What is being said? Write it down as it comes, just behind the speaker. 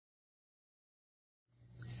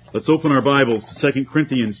Let's open our Bibles to 2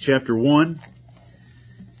 Corinthians chapter 1.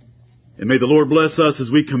 And may the Lord bless us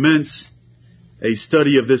as we commence a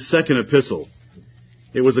study of this second epistle.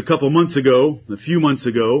 It was a few months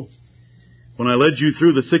ago, when I led you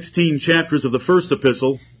through the 16 chapters of the first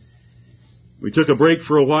epistle. We took a break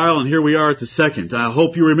for a while, and here we are at the second. I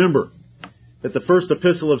hope you remember that the first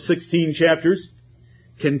epistle of 16 chapters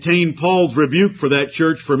contained Paul's rebuke for that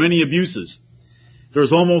church for many abuses.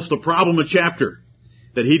 There's almost a problem a chapter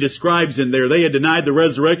that he describes in there. They had denied the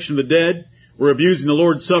resurrection of the dead, were abusing the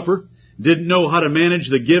Lord's Supper, didn't know how to manage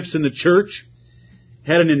the gifts in the church,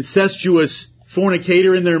 had an incestuous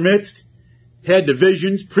fornicator in their midst, had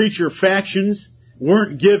divisions, preacher factions,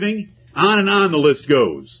 weren't giving, on and on the list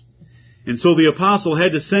goes. And so the apostle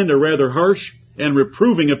had to send a rather harsh and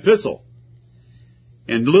reproving epistle.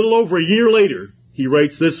 And a little over a year later, he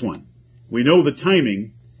writes this one. We know the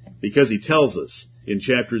timing because he tells us in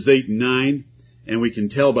chapters 8 and 9, and we can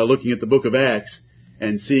tell by looking at the book of Acts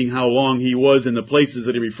and seeing how long he was in the places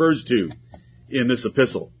that he refers to in this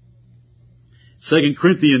epistle. 2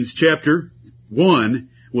 Corinthians chapter 1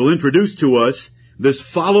 will introduce to us this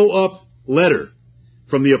follow-up letter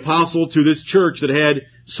from the apostle to this church that had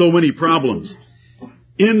so many problems.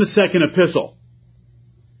 In the second epistle,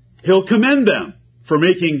 he'll commend them for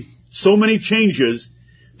making so many changes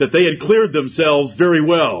that they had cleared themselves very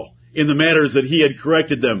well in the matters that he had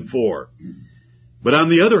corrected them for. But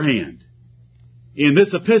on the other hand, in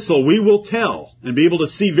this epistle, we will tell and be able to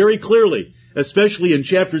see very clearly, especially in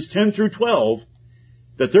chapters 10 through 12,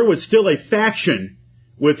 that there was still a faction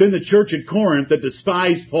within the church at Corinth that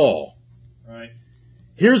despised Paul. Right.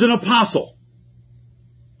 Here's an apostle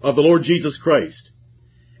of the Lord Jesus Christ,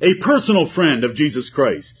 a personal friend of Jesus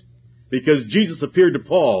Christ, because Jesus appeared to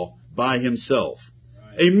Paul by himself,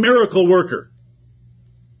 right. A miracle worker,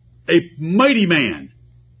 a mighty man,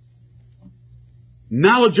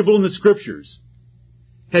 knowledgeable in the Scriptures,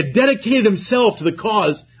 had dedicated himself to the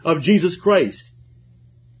cause of Jesus Christ,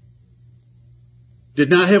 did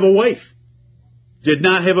not have a wife, did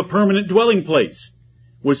not have a permanent dwelling place,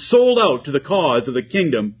 was sold out to the cause of the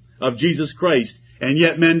kingdom of Jesus Christ, and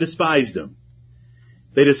yet men despised him.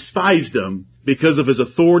 They despised him because of his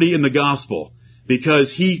authority in the gospel,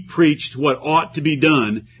 because he preached what ought to be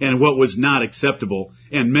done and what was not acceptable,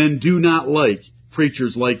 and men do not like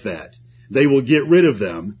preachers like that. They will get rid of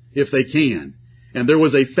them if they can. And there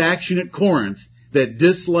was a faction at Corinth that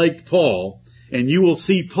disliked Paul, and you will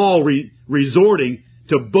see Paul resorting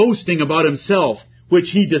to boasting about himself,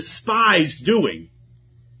 which he despised doing,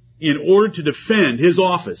 in order to defend his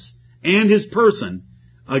office and his person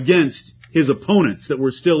against his opponents that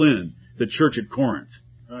were still in the church at Corinth.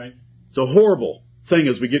 Right. It's a horrible thing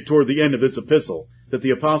as we get toward the end of this epistle, that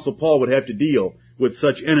the Apostle Paul would have to deal with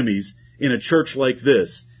such enemies in a church like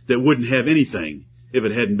this that wouldn't have anything if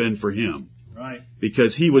it hadn't been for him. Right.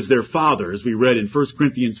 Because he was their father, as we read in 1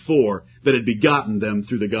 Corinthians 4, that had begotten them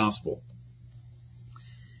through the gospel.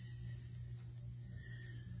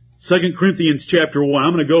 2 Corinthians chapter 1.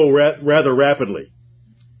 I'm going to go rather rapidly.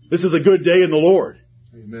 This is a good day in the Lord.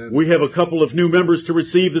 Amen. We have a couple of new members to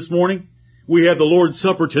receive this morning. We have the Lord's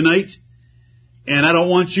Supper tonight. And I don't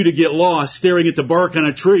want you to get lost staring at the bark on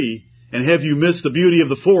a tree and have you miss the beauty of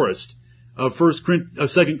the forest of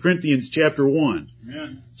 2 Corinthians chapter 1.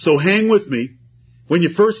 Amen. So hang with me. When you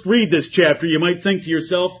first read this chapter, you might think to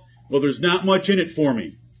yourself, well, there's not much in it for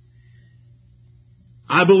me.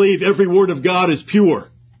 I believe every word of God is pure.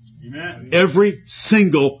 Amen. Every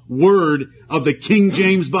single word of the King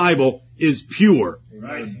James Bible is pure.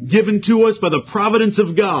 Right. Given to us by the providence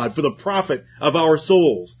of God for the profit of our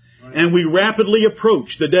souls. Right. And we rapidly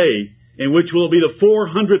approach the day in which will be the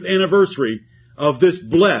 400th anniversary of this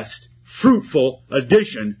blessed, fruitful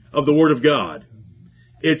edition of the Word of God.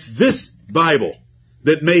 It's this Bible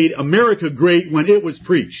that made America great when it was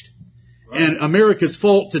preached. Right. And America's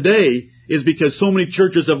fault today is because so many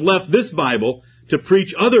churches have left this Bible to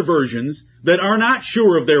preach other versions that are not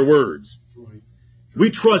sure of their words. Right.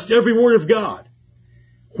 We trust every word of God.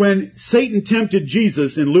 When Satan tempted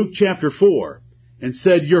Jesus in Luke chapter 4 and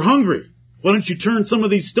said, "You're hungry. Why don't you turn some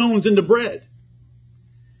of these stones into bread?"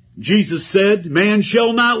 Jesus said, "Man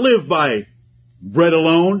shall not live by bread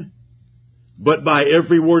alone, but by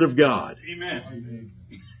every word of God." Amen.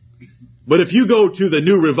 But if you go to the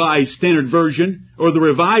New Revised Standard Version, or the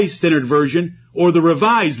Revised Standard Version, or the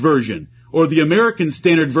Revised Version, or the American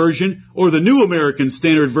Standard Version, or the New American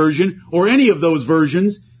Standard Version, or any of those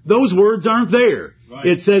versions, those words aren't there. Right.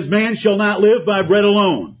 It says, "Man shall not live by bread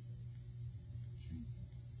alone."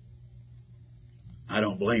 I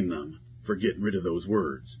don't blame them for getting rid of those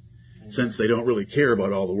words. Since they don't really care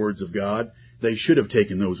about all the words of God, they should have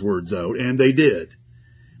taken those words out, and they did.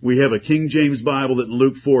 We have a King James Bible that in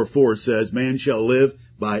Luke 4:4 says, man shall live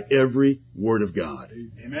by every word of God.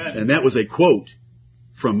 Amen. And that was a quote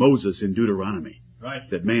from Moses in Deuteronomy. Right.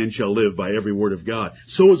 That man shall live by every word of God.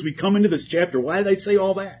 So as we come into this chapter, why did I say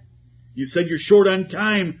all that? You said you're short on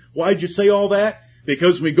time. Why did you say all that?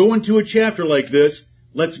 Because when we go into a chapter like this,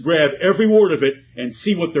 let's grab every word of it and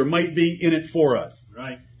see what there might be in it for us.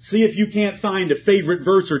 Right. See if you can't find a favorite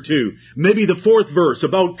verse or two. Maybe the 4th verse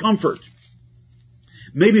about comfort.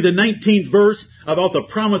 Maybe the 19th verse about the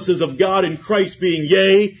promises of God in Christ being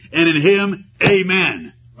yea, and in Him,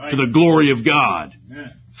 amen. Right. To the glory of God.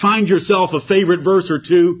 Amen. Find yourself a favorite verse or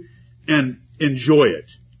two and enjoy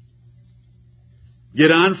it.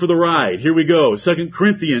 Get on for the ride. Here we go. 2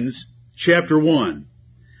 Corinthians chapter 1.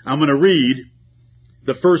 I'm going to read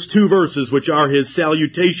the first 2 verses, which are his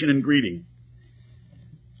salutation and greeting.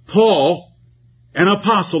 Paul, an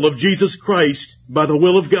apostle of Jesus Christ by the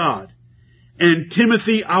will of God, and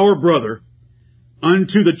Timothy our brother,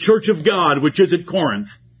 unto the church of God which is at Corinth,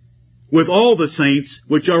 with all the saints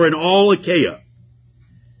which are in all Achaia.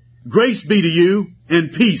 Grace be to you,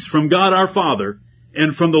 and peace from God our Father,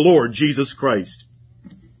 and from the Lord Jesus Christ.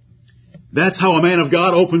 That's how a man of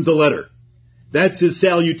God opens a letter. That's his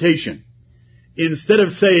salutation. Instead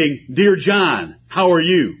of saying, Dear John, how are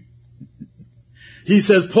you? He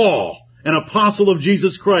says, Paul, an apostle of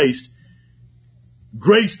Jesus Christ,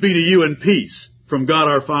 grace be to you and peace from God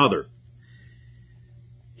our Father.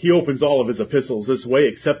 He opens all of his epistles this way,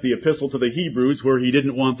 except the epistle to the Hebrews, where he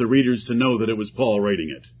didn't want the readers to know that it was Paul writing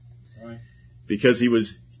it. Right. Because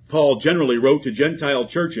Paul generally wrote to Gentile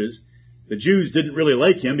churches. The Jews didn't really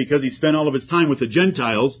like him because he spent all of his time with the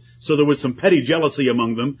Gentiles, so there was some petty jealousy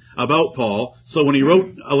among them about Paul. So when he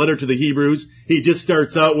wrote a letter to the Hebrews, he just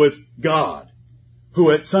starts out with God, who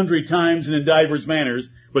at sundry times and in divers manners,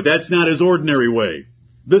 but that's not his ordinary way.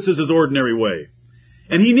 This is his ordinary way.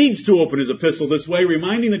 And he needs to open his epistle this way,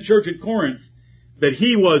 reminding the church at Corinth that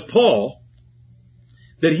he was Paul,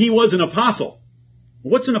 that he was an apostle.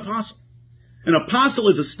 What's an apostle? An apostle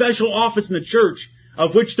is a special office in the church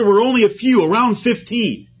of which there were only a few, around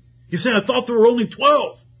 15. You say, I thought there were only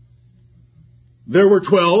 12. There were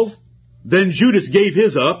 12. Then Judas gave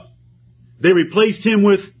his up. They replaced him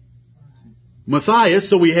with Matthias,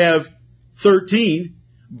 so we have 13.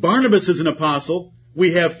 Barnabas is an apostle.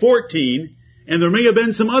 We have 14. And there may have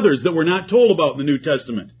been some others that we're not told about in the New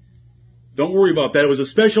Testament. Don't worry about that. It was a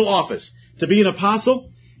special office. To be an apostle,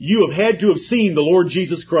 you have had to have seen the Lord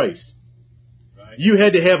Jesus Christ. Right. You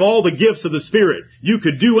had to have all the gifts of the Spirit. You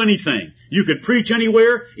could do anything. You could preach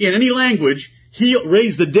anywhere, in any language,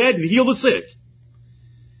 raise the dead and heal the sick.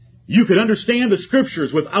 You could understand the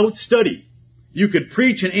Scriptures without study. You could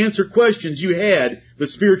preach and answer questions. You had the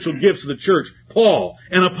spiritual gifts of the church. Paul,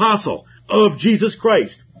 an apostle of Jesus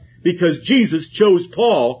Christ. Because Jesus chose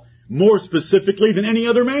Paul more specifically than any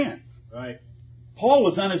other man. Right. Paul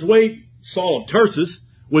was on his way, Saul of Tarsus,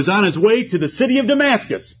 was on his way to the city of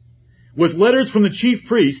Damascus with letters from the chief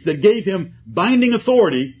priest that gave him binding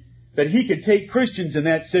authority that he could take Christians in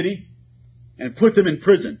that city and put them in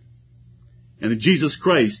prison. And Jesus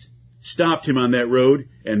Christ stopped him on that road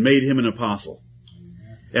and made him an apostle.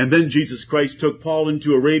 And then Jesus Christ took Paul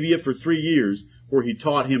into Arabia for 3 years, where he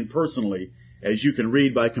taught him personally, as you can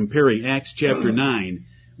read by comparing Acts chapter 9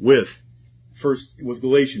 with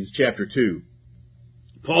Galatians chapter 2.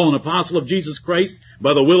 Paul, an apostle of Jesus Christ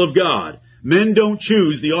by the will of God. Men don't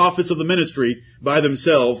choose the office of the ministry by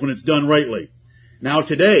themselves when it's done rightly. Now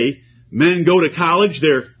today, men go to college,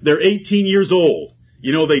 they're 18 years old.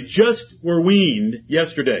 You know, they just were weaned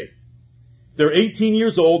yesterday. They're 18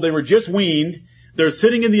 years old, they were just weaned. They're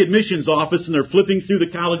sitting in the admissions office and they're flipping through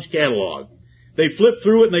the college catalog. They flip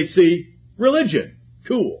through it and they see religion.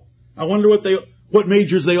 Cool. I wonder what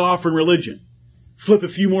majors they offer in religion. Flip a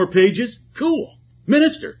few more pages. Cool.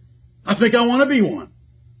 Minister. I think I want to be one.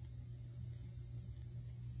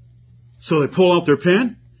 So they pull out their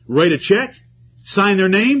pen, write a check, sign their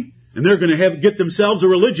name, and they're going to get themselves a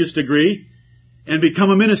religious degree and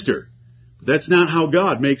become a minister. But that's not how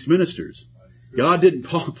God makes ministers. God did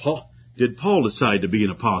Paul decide to be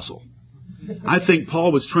an apostle? I think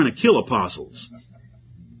Paul was trying to kill apostles.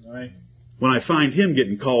 Right. When I find him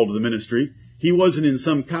getting called to the ministry, he wasn't in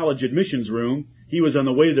some college admissions room. He was on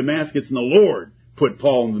the way to Damascus, and the Lord put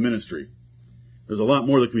Paul in the ministry. There's a lot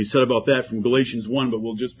more that can be said about that from Galatians 1, but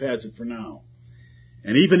we'll just pass it for now.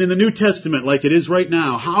 And even in the New Testament, like it is right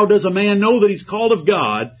now, how does a man know that he's called of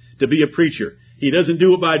God to be a preacher? He doesn't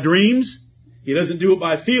do it by dreams. He doesn't do it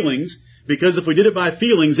by feelings, because if we did it by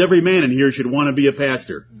feelings, every man in here should want to be a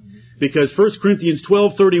pastor. Because 1 Corinthians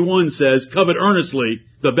 12:31 says, covet earnestly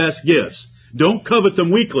the best gifts. Don't covet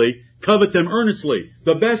them weakly, Covet them earnestly,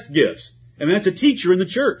 the best gifts. And that's a teacher in the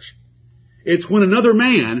church. It's when another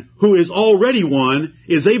man, who is already one,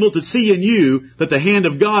 is able to see in you that the hand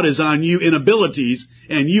of God is on you in abilities,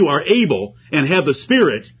 and you are able and have the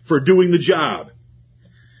Spirit for doing the job.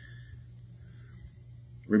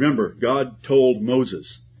 Remember, God told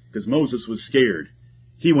Moses, because Moses was scared.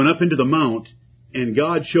 He went up into the mount, and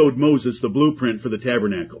God showed Moses the blueprint for the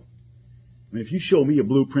tabernacle. I mean, if you show me a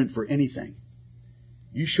blueprint for anything,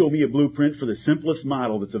 you show me a blueprint for the simplest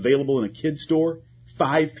model that's available in a kid's store,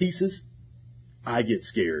 5 pieces, I get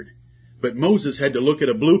scared. But Moses had to look at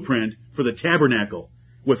a blueprint for the tabernacle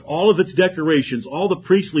with all of its decorations, all the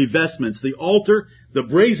priestly vestments, the altar, the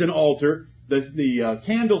brazen altar, the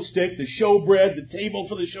candlestick, the showbread, the table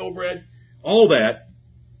for the showbread, all that.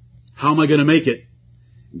 How am I going to make it?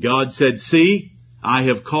 God said, see, I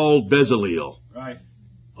have called Bezaleel. Right.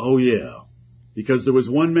 Oh yeah. Because there was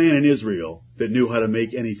one man in Israel that knew how to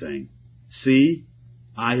make anything. See,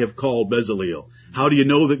 I have called Bezaleel. How do you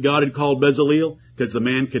know that God had called Bezaleel? Because the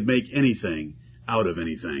man could make anything out of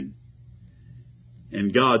anything.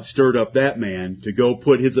 And God stirred up that man to go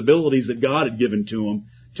put his abilities that God had given to him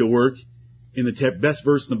to work. In the best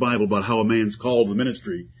verse in the Bible about how a man's called to the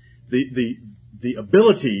ministry, the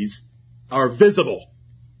abilities are visible.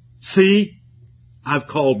 See, I've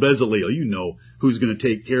called Bezaleel. You know who's going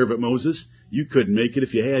to take care of it, Moses. You couldn't make it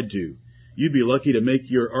if you had to. You'd be lucky to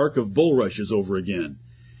make your ark of bulrushes over again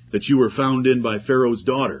that you were found in by Pharaoh's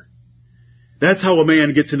daughter. That's how a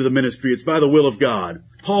man gets into the ministry. It's by the will of God.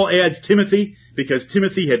 Paul adds Timothy because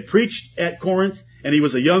Timothy had preached at Corinth and he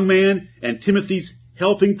was a young man, and Timothy's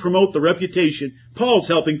helping promote the reputation. Paul's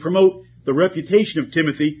helping promote the reputation of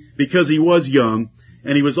Timothy because he was young,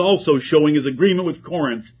 and he was also showing his agreement with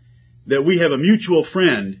Corinth that we have a mutual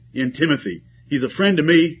friend in Timothy. He's a friend to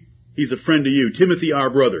me. He's a friend to you. Timothy, our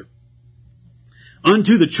brother.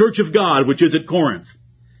 Unto the church of God, which is at Corinth.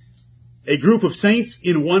 A group of saints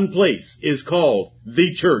in one place is called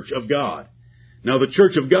the church of God. Now, the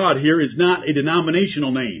church of God here is not a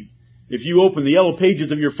denominational name. If you open the yellow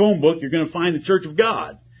pages of your phone book, you're going to find the church of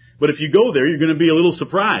God. But if you go there, you're going to be a little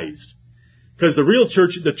surprised. Because the real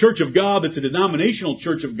church, the church of God that's a denominational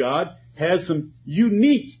church of God, has some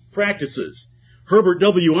unique practices. Herbert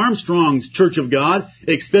W. Armstrong's Church of God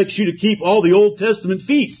expects you to keep all the Old Testament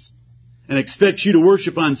feasts and expects you to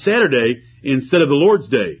worship on Saturday instead of the Lord's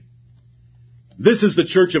Day. This is the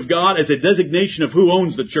Church of God as a designation of who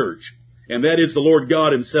owns the church, and that is the Lord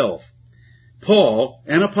God Himself. Paul,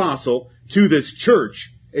 an apostle, to this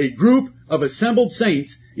church, a group of assembled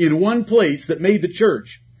saints in one place that made the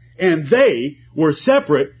church. And they were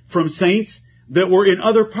separate from saints that were in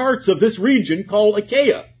other parts of this region called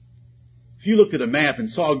Achaia. If you looked at a map and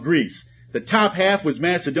saw Greece, the top half was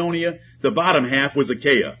Macedonia, the bottom half was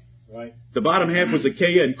Achaia. Right. The bottom half was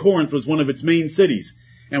Achaia, and Corinth was one of its main cities.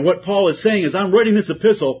 And what Paul is saying is, I'm writing this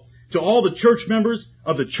epistle to all the church members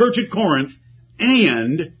of the church at Corinth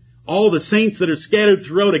and all the saints that are scattered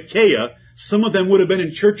throughout Achaia. Some of them would have been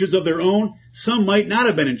in churches of their own. Some might not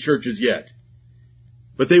have been in churches yet.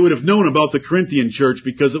 But they would have known about the Corinthian church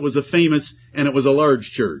because it was a famous and it was a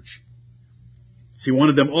large church. So he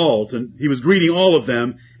wanted them all to, he was greeting all of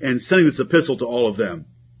them and sending this epistle to all of them.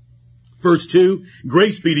 Verse 2,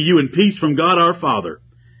 grace be to you and peace from God our Father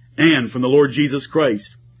and from the Lord Jesus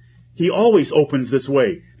Christ. He always opens this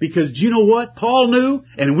way because do you know what? Paul knew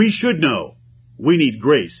and we should know. We need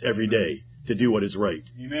grace every day to do what is right.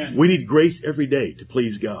 Amen. We need grace every day to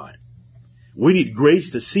please God. We need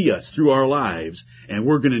grace to see us through our lives, and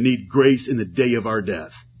we're going to need grace in the day of our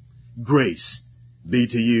death. Grace be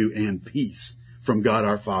to you and peace from God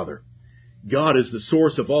our Father. God is the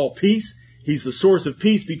source of all peace. He's the source of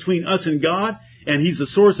peace between us and God, and He's the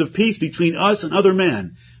source of peace between us and other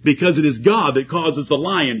men, because it is God that causes the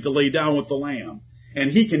lion to lay down with the lamb,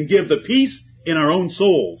 and He can give the peace in our own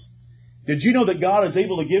souls. Did you know that God is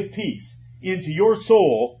able to give peace into your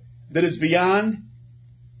soul that is beyond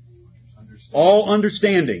all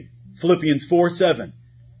understanding? Philippians 4:7.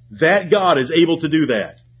 That God is able to do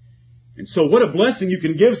that. And so what a blessing you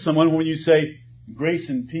can give someone when you say, grace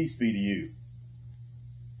and peace be to you.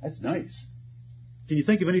 That's nice. Can you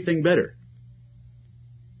think of anything better?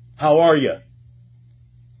 How are you?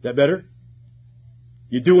 That better?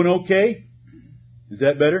 You doing okay? Is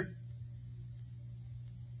that better?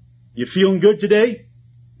 You feeling good today?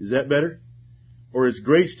 Is that better? Or is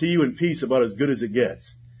grace to you and peace about as good as it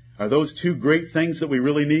gets? Are those two great things that we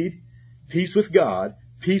really need? Peace with God,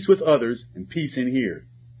 peace with others, and peace in here.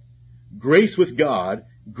 Grace with God,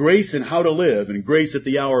 grace in how to live, and grace at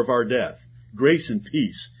the hour of our death. Grace and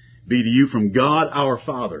peace be to you from God our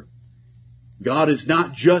Father. God is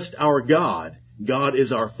not just our God. God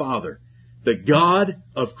is our Father. The God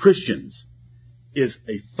of Christians is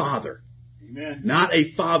a Father. Amen. Not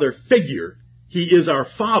a father figure. He is our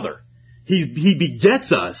Father. He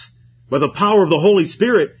begets us by the power of the Holy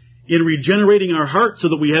Spirit in regenerating our heart so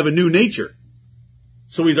that we have a new nature.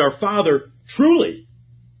 So He's our Father truly.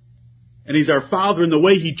 And He's our Father in the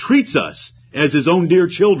way He treats us as His own dear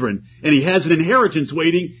children. And He has an inheritance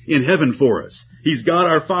waiting in heaven for us. He's God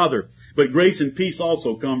our Father. But grace and peace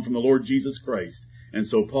also come from the Lord Jesus Christ. And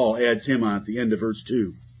so Paul adds Him on at the end of verse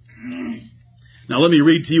 2. Now let me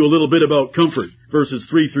read to you a little bit about comfort, verses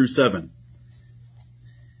 3 through 7.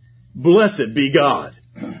 Blessed be God.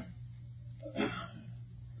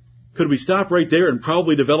 Could we stop right there and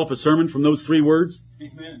probably develop a sermon from those 3 words?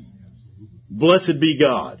 Amen. Blessed be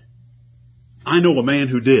God. I know a man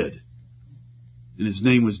who did, and his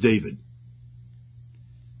name was David.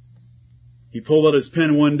 He pulled out his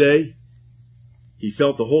pen one day. He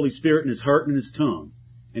felt the Holy Spirit in his heart and his tongue,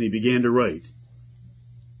 and he began to write.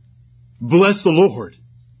 Bless the Lord,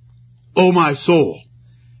 O my soul,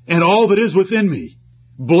 and all that is within me.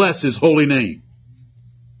 Bless His holy name.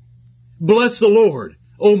 Bless the Lord,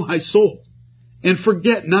 O my soul, and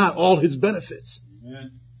forget not all His benefits.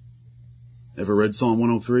 Amen. Ever read Psalm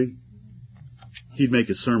 103? He'd make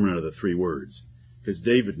a sermon out of the 3 words, because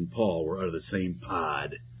David and Paul were out of the same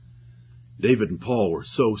pod. David and Paul were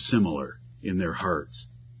so similar in their hearts.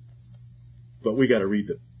 But we got to read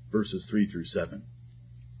the verses 3 through 7.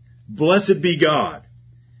 Blessed be God,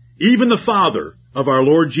 even the Father of our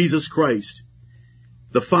Lord Jesus Christ,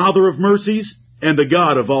 the Father of mercies and the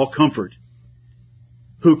God of all comfort,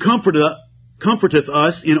 who comforteth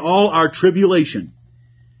us in all our tribulation,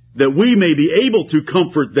 that we may be able to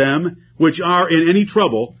comfort them which are in any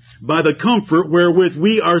trouble by the comfort wherewith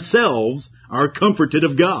we ourselves are comforted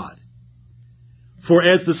of God. For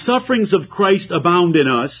as the sufferings of Christ abound in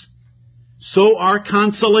us, so our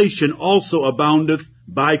consolation also aboundeth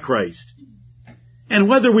by Christ. And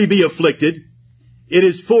whether we be afflicted, it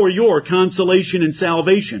is for your consolation and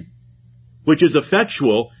salvation, which is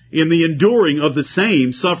effectual in the enduring of the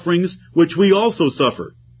same sufferings which we also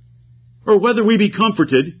suffer. Or whether we be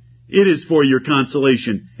comforted, it is for your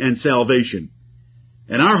consolation and salvation.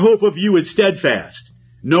 And our hope of you is steadfast,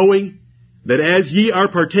 knowing that as ye are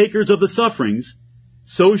partakers of the sufferings,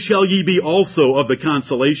 so shall ye be also of the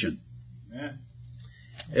consolation. Amen.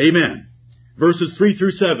 Amen. Verses 3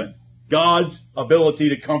 through 7. God's ability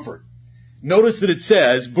to comfort. Notice that it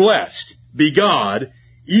says, blessed be God,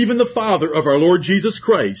 even the Father of our Lord Jesus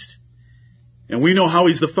Christ. And we know how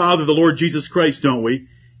He's the Father of the Lord Jesus Christ, don't we?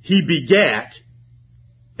 He begat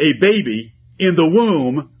a baby in the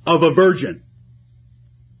womb of a virgin.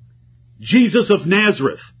 Jesus of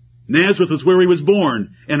Nazareth. Nazareth is where He was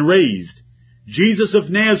born and raised. Jesus of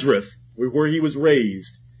Nazareth, where He was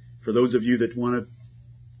raised. For those of you that want to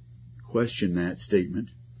question that statement,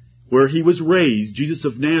 where He was raised, Jesus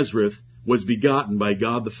of Nazareth was begotten by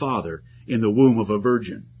God the Father in the womb of a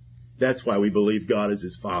virgin. That's why we believe God is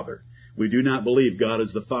His Father. We do not believe God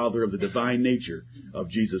is the Father of the divine nature of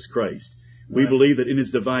Jesus Christ. We believe that in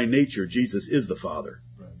His divine nature, Jesus is the Father.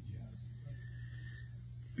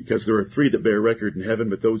 Because there are 3 that bear record in heaven,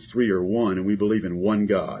 but those 3 are one, and we believe in one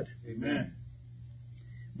God. Amen.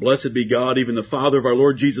 Blessed be God, even the Father of our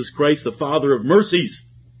Lord Jesus Christ, the Father of mercies.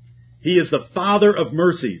 He is the Father of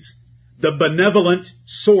mercies, the benevolent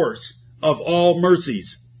source of all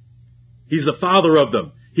mercies. He's the Father of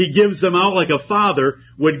them. He gives them out like a father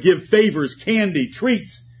would give favors, candy,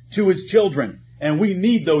 treats to his children. And we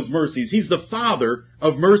need those mercies. He's the Father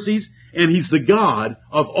of mercies, and He's the God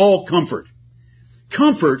of all comfort.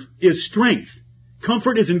 Comfort is strength.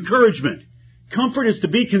 Comfort is encouragement. Comfort is to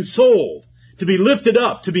be consoled, to be lifted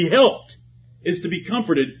up, to be helped, is to be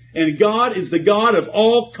comforted. And God is the God of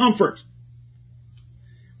all comfort.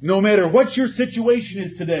 No matter what your situation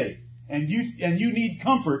is today, and you need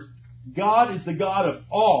comfort, God is the God of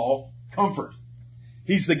all comfort.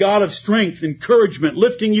 He's the God of strength, encouragement,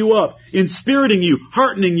 lifting you up, inspiriting you,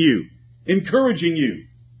 heartening you, encouraging you.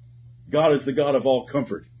 God is the God of all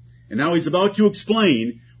comfort. And now He's about to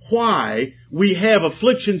explain why we have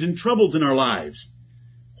afflictions and troubles in our lives.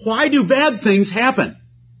 Why do bad things happen?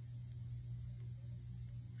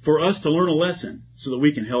 For us to learn a lesson so that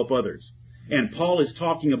we can help others. And Paul is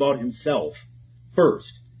talking about himself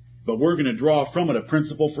first. But we're going to draw from it a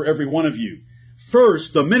principle for every one of you.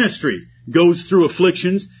 First, the ministry goes through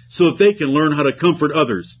afflictions so that they can learn how to comfort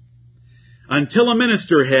others. Until a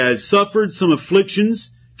minister has suffered some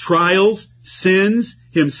afflictions, trials, sins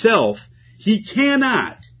himself, he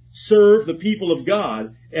cannot serve the people of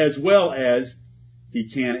God as well as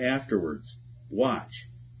he can afterwards. Watch.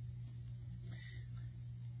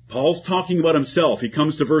 Paul's talking about himself. He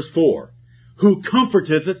comes to verse 4. Who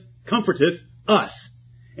comforteth us.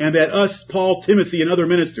 And that us, Paul, Timothy, and other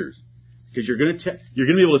ministers. Because you're going to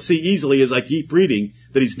be able to see easily as I keep reading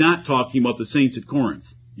that he's not talking about the saints at Corinth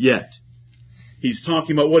yet. He's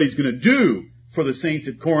talking about what he's going to do for the saints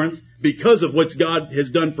at Corinth because of what God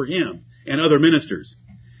has done for him and other ministers.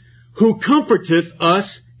 Who comforteth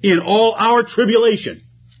us in all our tribulation.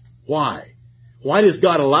 Why? Why does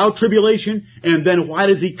God allow tribulation? And then why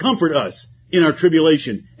does he comfort us in our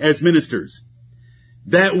tribulation as ministers?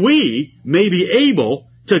 That we may be able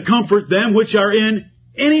to comfort them which are in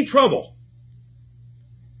any trouble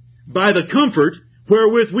by the comfort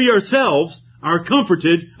wherewith we ourselves are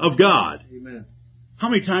comforted of God. Amen. How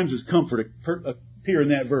many times does comfort appear in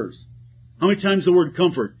that verse? How many times the word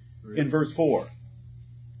comfort in verse 4?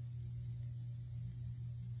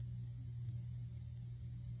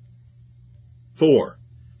 4.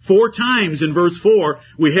 4 times in verse 4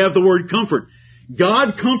 we have the word comfort.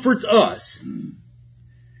 God comforts us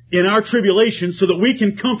in our tribulation so that we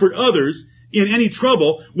can comfort others in any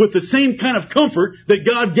trouble with the same kind of comfort that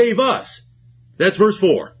God gave us. That's verse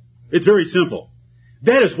 4. It's very simple.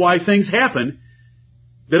 That is why things happen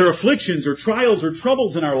that are afflictions or trials or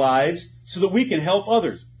troubles in our lives so that we can help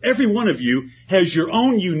others. Every one of you has your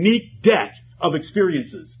own unique deck of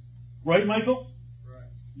experiences. Right, Michael? Right.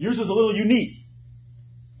 Yours is a little unique.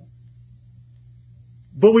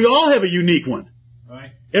 But we all have a unique one.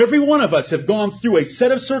 Right. Every one of us have gone through a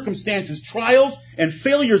set of circumstances, trials, and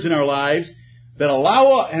failures in our lives that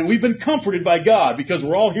allow us, and we've been comforted by God because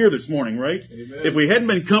we're all here this morning, right? Amen. If we hadn't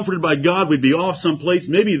been comforted by God, we'd be off someplace,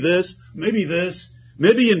 maybe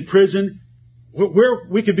in prison, where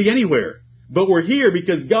we could be anywhere. But we're here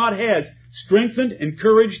because God has strengthened,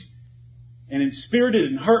 encouraged, and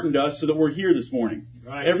inspirited and heartened us so that we're here this morning.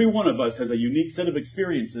 Right. Every one of us has a unique set of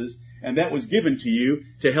experiences, and that was given to you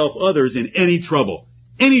to help others in any trouble.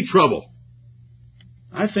 Any trouble.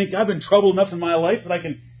 I think I've been troubled enough in my life that I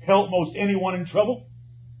can help most anyone in trouble.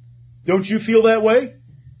 Don't you feel that way?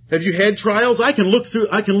 Have you had trials? I can look through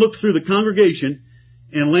the congregation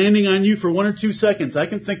and landing on you for 1 or 2 seconds, I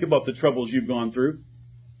can think about the troubles you've gone through.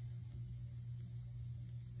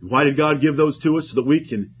 Why did God give those to us? So that we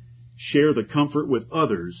can share the comfort with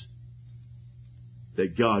others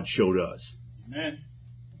that God showed us. Amen.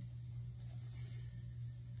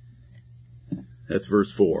 That's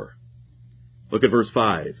verse 4. Look at verse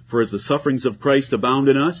 5. For as the sufferings of Christ abound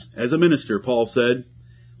in us, as a minister, Paul said,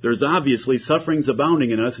 there's obviously sufferings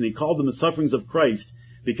abounding in us, and he called them the sufferings of Christ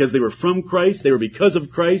because they were from Christ, they were because of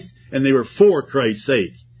Christ, and they were for Christ's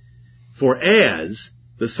sake. For as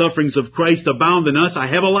the sufferings of Christ abound in us, I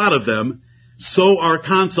have a lot of them, so our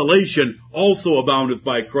consolation also aboundeth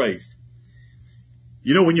by Christ.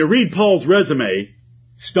 You know, when you read Paul's resume,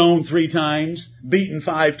 stoned 3 times, beaten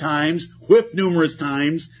 5 times, whipped numerous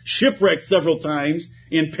times, shipwrecked several times,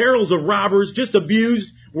 in perils of robbers, just abused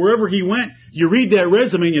wherever he went. You read that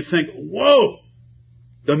resume and you think, whoa,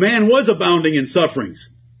 the man was abounding in sufferings.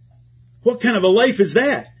 What kind of a life is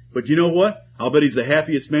that? But you know what? I'll bet he's the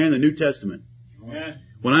happiest man in the New Testament. Amen.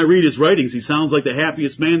 When I read his writings, he sounds like the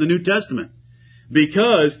happiest man in the New Testament.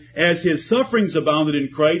 Because as his sufferings abounded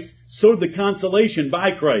in Christ, so did the consolation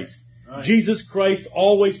by Christ. Right. Jesus Christ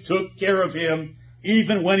always took care of him,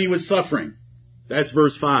 even when he was suffering. That's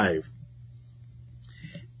verse 5.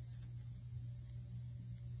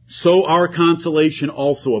 So our consolation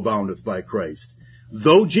also aboundeth by Christ.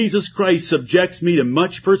 Though Jesus Christ subjects me to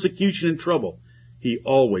much persecution and trouble, he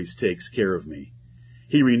always takes care of me.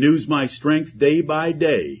 He renews my strength day by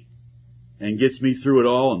day and gets me through it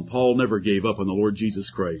all, and Paul never gave up on the Lord Jesus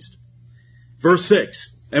Christ. Verse 6.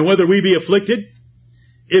 And whether we be afflicted,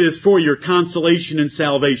 it is for your consolation and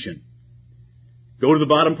salvation. Go to the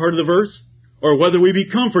bottom part of the verse. Or whether we be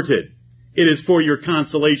comforted, it is for your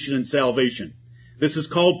consolation and salvation. This is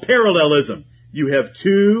called parallelism. You have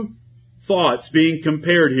 2 thoughts being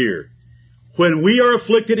compared here. When we are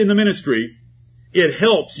afflicted in the ministry, it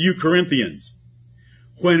helps you Corinthians.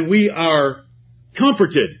 When we are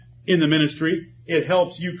comforted in the ministry, it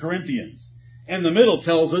helps you Corinthians. And the middle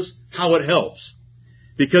tells us how it helps.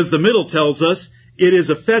 Because the middle tells us it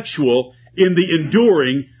is effectual in the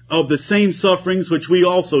enduring of the same sufferings which we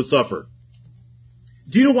also suffer.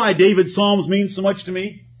 Do you know why David's Psalms mean so much to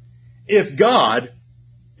me? If God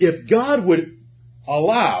would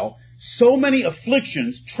allow so many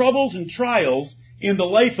afflictions, troubles, and trials in the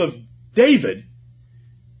life of David,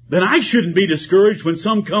 then I shouldn't be discouraged when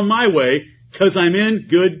some come my way because I'm in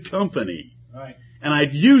good company. Right. And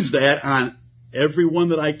I'd use that on everyone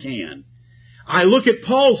that I can. I look at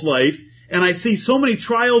Paul's life and I see so many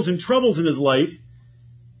trials and troubles in his life,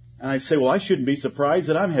 And I say, well, I shouldn't be surprised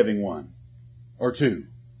that I'm having one, or two,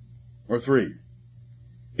 or three.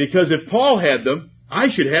 Because if Paul had them, I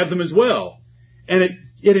should have them as well. And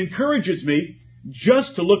it encourages me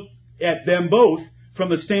just to look at them both from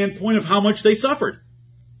the standpoint of how much they suffered.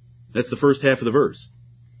 That's the first half of the verse.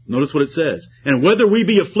 Notice what it says. And whether we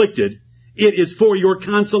be afflicted, it is for your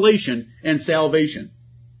consolation and salvation.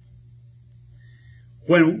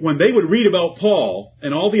 When they would read about Paul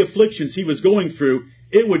and all the afflictions he was going through,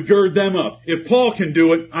 it would gird them up. If Paul can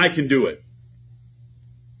do it, I can do it.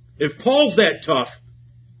 If Paul's that tough,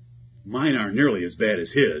 mine aren't nearly as bad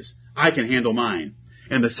as his. I can handle mine.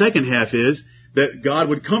 And the second half is that God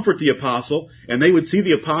would comfort the apostle, and they would see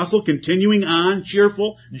the apostle continuing on,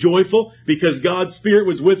 cheerful, joyful, because God's Spirit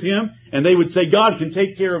was with him, and they would say, God can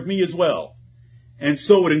take care of me as well. And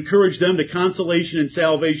so it would encourage them to consolation and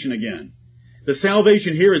salvation again. The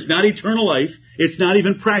salvation here is not eternal life. It's not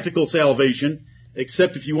even practical salvation,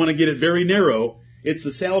 except if you want to get it very narrow. It's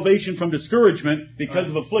the salvation from discouragement because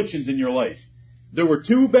of afflictions in your life. There were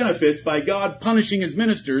two benefits by God punishing His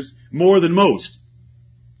ministers more than most.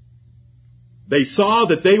 They saw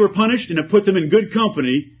that they were punished, and it put them in good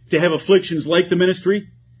company to have afflictions like the ministry,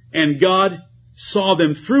 and God saw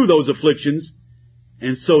them through those afflictions,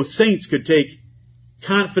 and so saints could take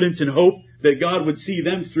confidence and hope that God would see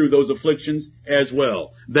them through those afflictions as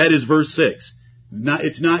well. That is verse 6.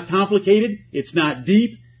 It's not complicated. It's not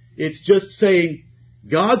deep. It's just saying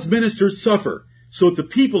God's ministers suffer so that the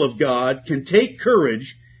people of God can take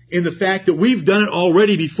courage in the fact that we've done it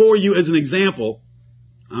already before you as an example.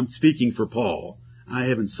 I'm speaking for Paul. I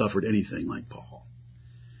haven't suffered anything like Paul.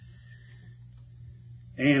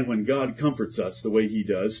 And when God comforts us the way He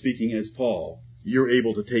does, speaking as Paul, you're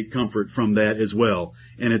able to take comfort from that as well.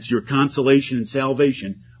 And it's your consolation and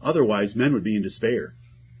salvation. Otherwise, men would be in despair.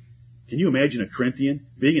 Can you imagine a Corinthian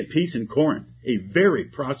being at peace in Corinth, a very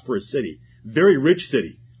prosperous city, very rich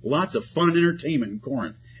city, lots of fun and entertainment in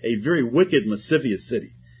Corinth, a very wicked, lascivious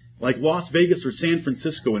city, like Las Vegas or San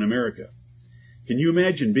Francisco in America? Can you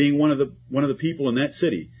imagine being one of the people in that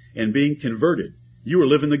city and being converted? You were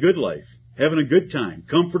living the good life, having a good time,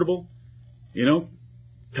 comfortable,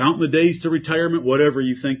 counting the days to retirement, whatever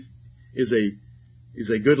you think is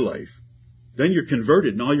a good life. Then you're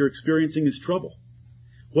converted and all you're experiencing is trouble.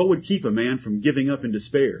 What would keep a man from giving up in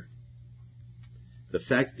despair? The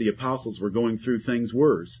fact that the apostles were going through things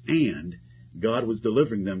worse, and God was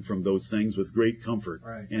delivering them from those things with great comfort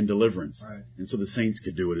and deliverance. Right. And so the saints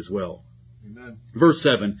could do it as well. Amen. Verse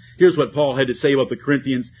 7, here's what Paul had to say about the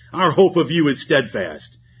Corinthians. Our hope of you is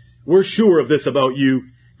steadfast. We're sure of this about you,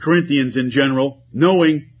 Corinthians in general,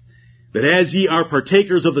 knowing that as ye are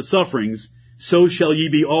partakers of the sufferings, so shall ye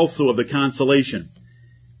be also of the consolation.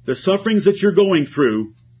 The sufferings that you're going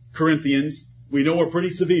through, Corinthians, we know are pretty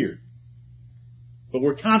severe. But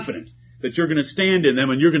we're confident that you're going to stand in them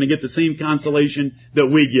and you're going to get the same consolation that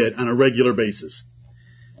we get on a regular basis.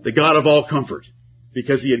 The God of all comfort,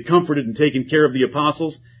 because He had comforted and taken care of the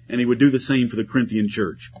apostles, and He would do the same for the Corinthian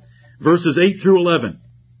church. Verses 8 through 11.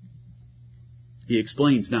 He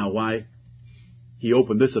explains now why he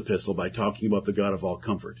opened this epistle by talking about the God of all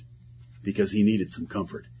comfort. Because He needed some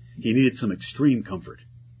comfort. He needed some extreme comfort.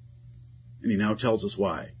 And he now tells us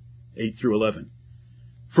why. 8 through 11.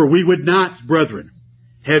 For we would not, brethren,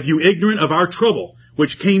 have you ignorant of our trouble,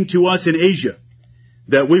 which came to us in Asia,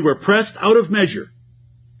 that we were pressed out of measure,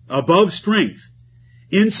 above strength,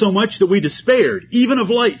 insomuch that we despaired, even of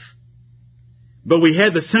life. But we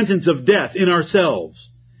had the sentence of death in ourselves,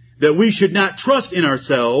 that we should not trust in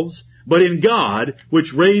ourselves, but in God,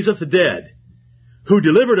 which raiseth the dead, who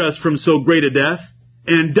delivered us from so great a death,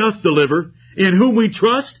 and doth deliver, in whom we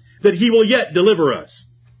trust that He will yet deliver us.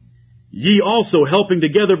 Ye also helping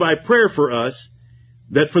together by prayer for us,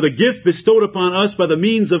 that for the gift bestowed upon us by the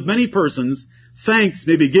means of many persons, thanks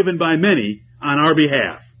may be given by many on our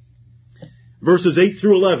behalf. Verses 8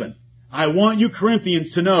 through 11. I want you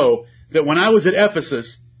Corinthians to know that when I was at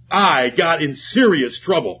Ephesus, I got in serious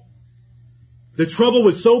trouble. The trouble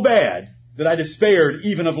was so bad that I despaired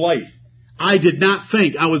even of life. I did not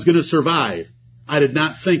think I was going to survive. I did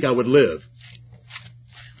not think I would live.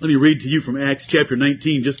 Let me read to you from Acts chapter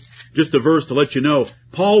 19, just a verse to let you know.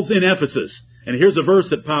 Paul's in Ephesus, and here's a verse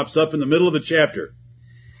that pops up in the middle of the chapter.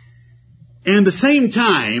 And the same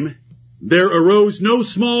time, there arose no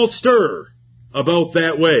small stir about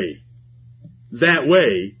that way. That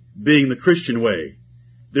way being the Christian way.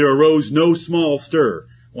 There arose no small stir.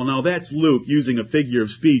 Well, now that's Luke using a figure of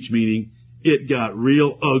speech, meaning it got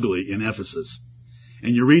real ugly in Ephesus.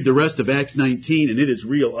 And you read the rest of Acts 19, and it is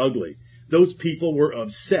real ugly. Those people were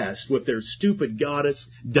obsessed with their stupid goddess,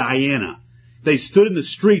 Diana. They stood in the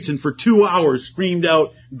streets and for 2 hours screamed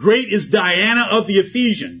out, "Great is Diana of the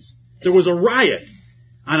Ephesians." There was a riot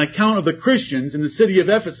on account of the Christians in the city of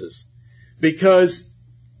Ephesus because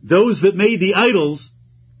those that made the idols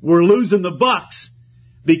were losing the bucks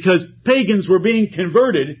because pagans were being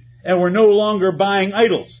converted and were no longer buying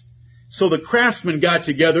idols. So the craftsmen got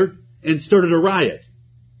together and started a riot.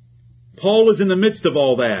 Paul was in the midst of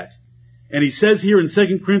all that. And he says here in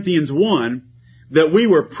 2 Corinthians 1 that we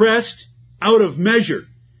were pressed out of measure.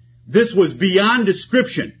 This was beyond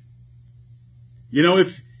description. You know,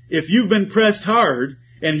 if you've been pressed hard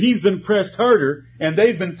and he's been pressed harder and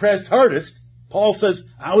they've been pressed hardest, Paul says,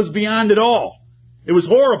 I was beyond it all. It was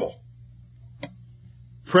horrible.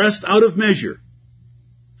 Pressed out of measure.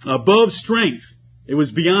 Above strength. It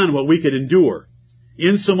was beyond what we could endure.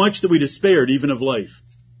 Insomuch that we despaired even of life.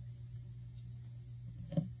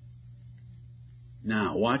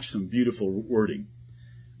 Now, watch some beautiful wording.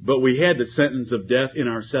 But we had the sentence of death in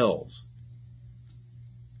ourselves.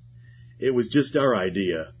 It was just our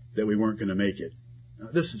idea that we weren't going to make it.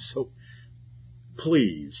 Now, this is so...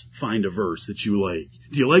 Please find a verse that you like.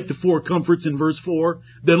 Do you like the 4 comforts in verse 4?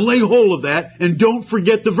 Then lay hold of that and don't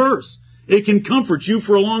forget the verse. It can comfort you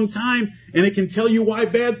for a long time, and it can tell you why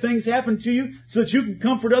bad things happen to you so that you can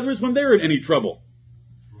comfort others when they're in any trouble.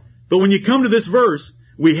 But when you come to this verse,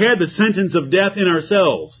 we had the sentence of death in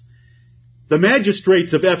ourselves. The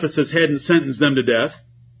magistrates of Ephesus hadn't sentenced them to death.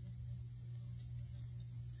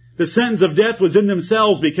 The sentence of death was in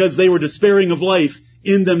themselves because they were despairing of life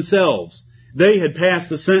in themselves. They had passed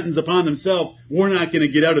the sentence upon themselves. We're not going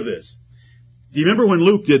to get out of this. Do you remember when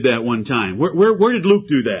Luke did that one time? Where did Luke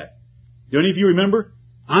do that? Do any of you remember?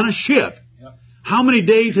 On a ship. Yep. How many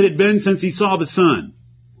days had it been since he saw the sun?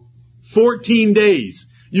 14 days.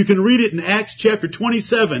 You can read it in Acts chapter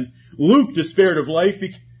 27. Luke despaired of life.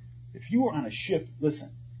 If you were on a ship,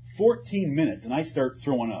 listen, 14 minutes and I start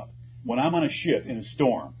throwing up when I'm on a ship in a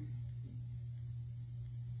storm.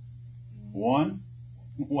 1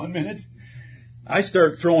 minute. I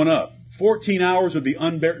start throwing up. 14 hours would be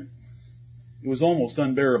unbearable. It was almost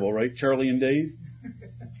unbearable, right, Charlie and Dave?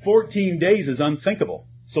 14 days is unthinkable.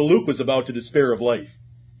 So Luke was about to despair of life.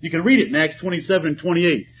 You can read it in Acts 27 and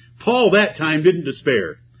 28. Paul that time didn't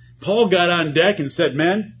despair. Paul got on deck and said,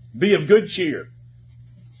 men, be of good cheer.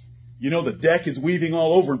 You know, the deck is weaving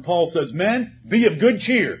all over and Paul says, men, be of good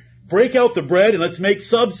cheer. Break out the bread and let's make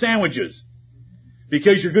sub sandwiches.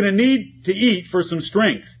 Because you're going to need to eat for some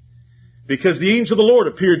strength. Because the angel of the Lord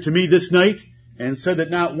appeared to me this night and said that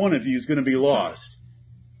not one of you is going to be lost.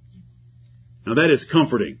 Now that is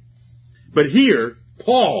comforting. But here,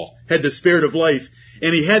 Paul had despaired of life,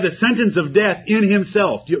 and he had the sentence of death in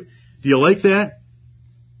himself. Do you like that?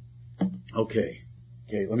 Okay,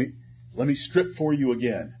 let me strip for you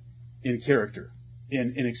again in character,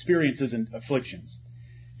 in experiences and afflictions.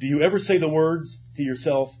 Do you ever say the words to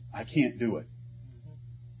yourself, I can't do it.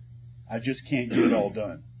 I just can't get it all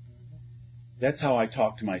done. That's how I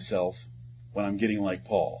talk to myself when I'm getting like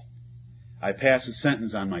Paul. I pass a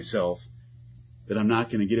sentence on myself that I'm not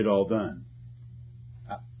going to get it all done.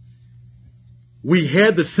 We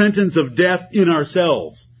had the sentence of death in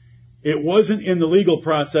ourselves. It wasn't in the legal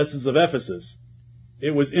processes of Ephesus.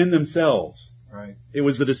 It was in themselves. Right. It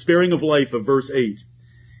was the despairing of life of verse 8.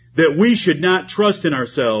 That we should not trust in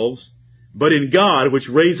ourselves, but in God which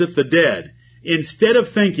raiseth the dead. Instead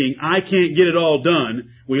of thinking, I can't get it all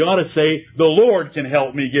done, we ought to say, the Lord can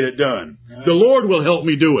help me get it done. Right. The Lord will help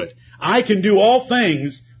me do it. I can do all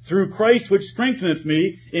things through Christ which strengtheneth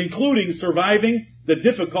me, including surviving the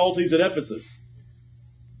difficulties at Ephesus.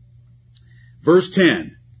 Verse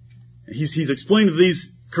 10. He's explained to these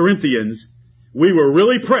Corinthians, we were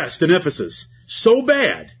really pressed in Ephesus. So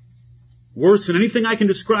bad. Worse than anything I can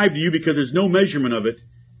describe to you because there's no measurement of it.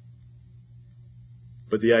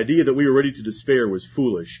 But the idea that we were ready to despair was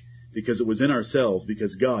foolish because it was in ourselves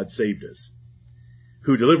because God saved us.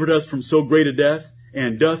 Who delivered us from so great a death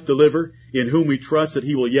and doth deliver, in whom we trust that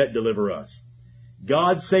he will yet deliver us.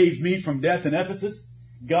 God saved me from death in Ephesus.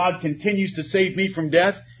 God continues to save me from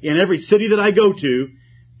death in every city that I go to.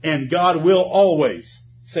 And God will always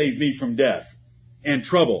save me from death and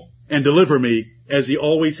trouble and deliver me as he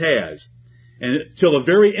always has. And till the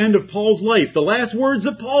very end of Paul's life, the last words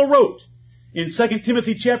that Paul wrote in 2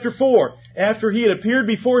 Timothy chapter 4, after he had appeared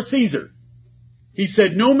before Caesar, he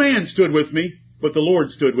said, no man stood with me, but the Lord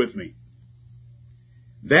stood with me.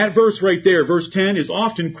 That verse right there, verse 10, is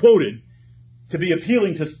often quoted to be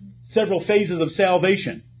appealing to several phases of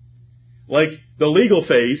salvation. Like the legal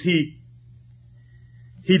phase, He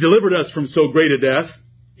delivered us from so great a death.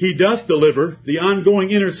 He doth deliver, the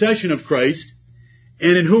ongoing intercession of Christ,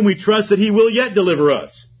 and in whom we trust that he will yet deliver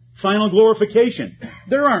us final glorification.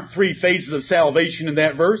 There aren't three phases of salvation in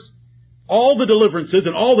that verse. All the deliverances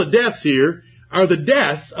and all the deaths here are the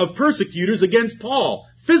deaths of persecutors against Paul.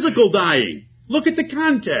 Physical dying. Look at the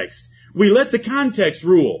context. We let the context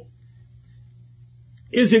rule.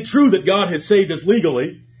 Is it true that God has saved us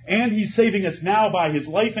legally, and He's saving us now by His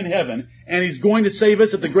life in heaven, and He's going to save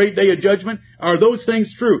us at the great day of judgment? Are those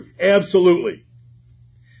things true? Absolutely.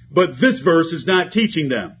 But this verse is not teaching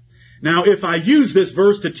them. Now, if I use this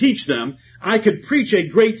verse to teach them, I could preach a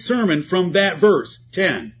great sermon from that verse,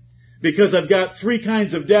 10, because I've got three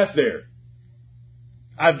kinds of death there.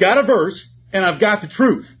 I've got a verse, and I've got the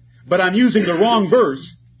truth, but I'm using the wrong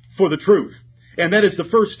verse for the truth. And that is the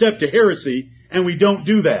first step to heresy, and we don't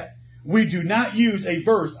do that. We do not use a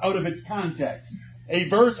verse out of its context. A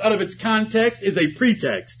verse out of its context is a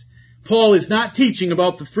pretext. Paul is not teaching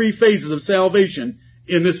about the three phases of salvation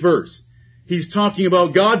in this verse. He's talking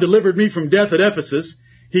about God delivered me from death at Ephesus.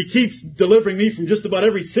 He keeps delivering me from just about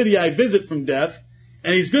every city I visit from death,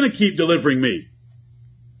 and He's going to keep delivering me.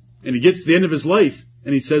 And he gets to the end of his life,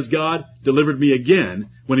 and he says, God delivered me again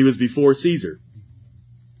when he was before Caesar.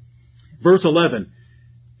 Verse 11,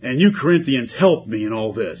 and you Corinthians help me in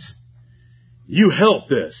all this. You help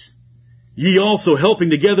this. Ye also helping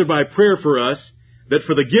together by prayer for us, that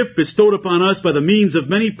for the gift bestowed upon us by the means of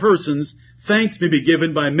many persons, thanks may be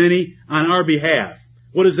given by many on our behalf.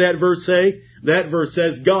 What does that verse say? That verse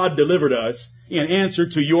says God delivered us in answer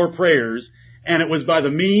to your prayers, and it was by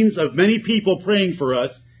the means of many people praying for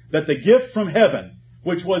us that the gift from heaven,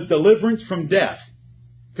 which was deliverance from death,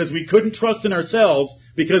 because we couldn't trust in ourselves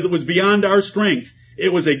because it was beyond our strength,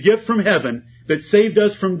 it was a gift from heaven that saved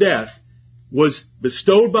us from death, was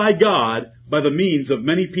bestowed by God by the means of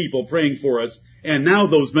many people praying for us, and now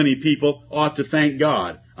those many people ought to thank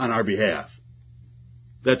God on our behalf.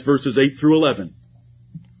 That's verses 8 through 11.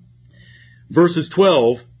 Verses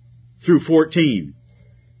 12 through 14.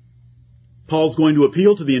 Paul's going to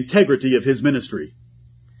appeal to the integrity of his ministry.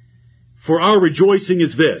 For our rejoicing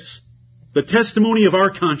is this, the testimony of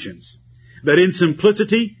our conscience, that in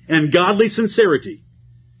simplicity and godly sincerity,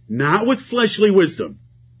 not with fleshly wisdom,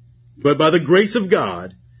 but by the grace of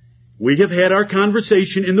God, we have had our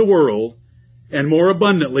conversation in the world, and more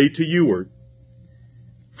abundantly to youward.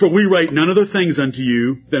 For we write none other things unto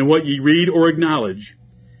you than what ye read or acknowledge,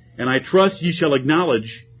 and I trust ye shall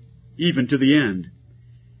acknowledge even to the end.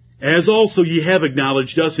 As also ye have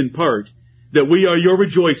acknowledged us in part, that we are your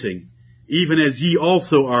rejoicing, even as ye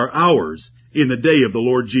also are ours in the day of the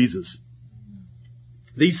Lord Jesus.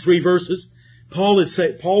 These three verses,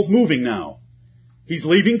 Paul's moving now. He's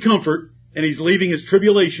leaving comfort, and he's leaving his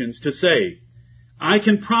tribulations to say, I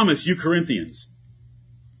can promise you Corinthians,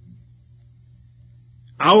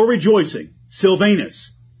 our rejoicing,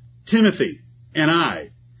 Silvanus, Timothy, and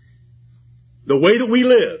I, the way that we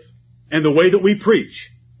live and the way that we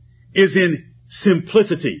preach is in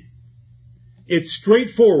simplicity. It's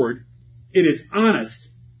straightforward. It is honest.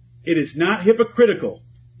 It is not hypocritical.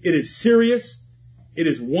 It is serious. It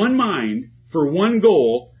is one mind for one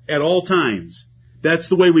goal at all times. That's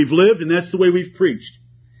the way we've lived, and that's the way we've preached.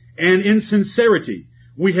 And in sincerity,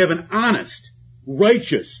 we have an honest,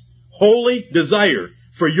 righteous, holy desire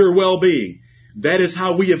for your well-being. That is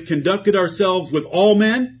how we have conducted ourselves with all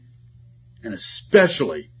men, and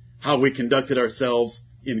especially how we conducted ourselves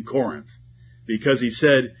in Corinth. Because he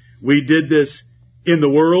said, we did this in the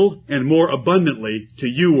world and more abundantly to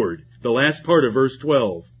youward. The last part of verse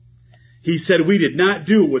 12. He said we did not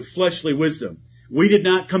do it with fleshly wisdom. We did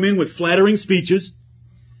not come in with flattering speeches.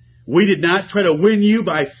 We did not try to win you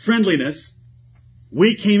by friendliness.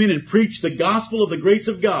 We came in and preached the gospel of the grace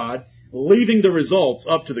of God, leaving the results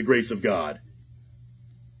up to the grace of God.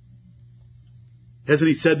 Hasn't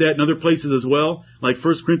he said that in other places as well? Like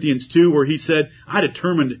 1 Corinthians 2, where he said, I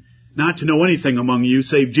determined not to know anything among you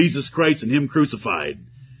save Jesus Christ and Him crucified.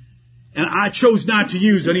 And I chose not to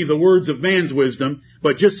use any of the words of man's wisdom,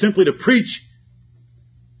 but just simply to preach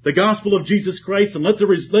the gospel of Jesus Christ and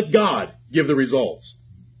let God give the results.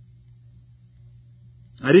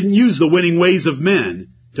 I didn't use the winning ways of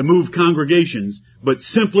men to move congregations, but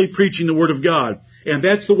simply preaching the Word of God. And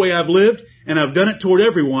that's the way I've lived, and I've done it toward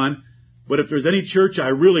everyone. But if there's any church I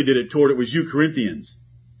really did it toward, it was you Corinthians.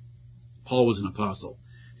 Paul was an apostle.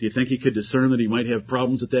 Do you think he could discern that he might have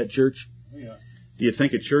problems at that church? Yeah. Do you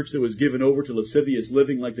think a church that was given over to lascivious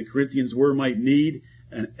living like the Corinthians were might need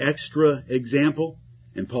an extra example?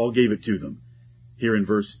 And Paul gave it to them here in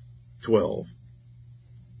verse 12.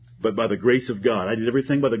 But by the grace of God. I did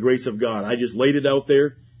everything by the grace of God. I just laid it out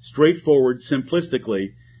there, straightforward,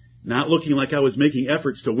 simplistically, not looking like I was making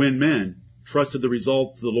efforts to win men. Trusted the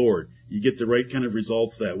results to the Lord. You get the right kind of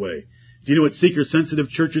results that way. Do you know what seeker-sensitive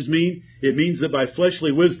churches mean? It means that by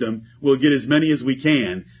fleshly wisdom, we'll get as many as we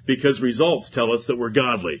can because results tell us that we're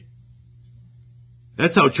godly.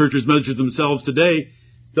 That's how churches measure themselves today.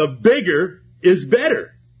 The bigger is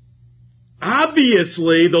better.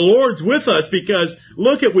 Obviously, the Lord's with us because,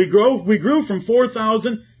 look at, we grew from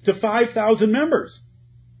 4,000 to 5,000 members.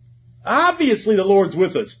 Obviously, the Lord's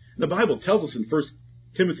with us. The Bible tells us in 1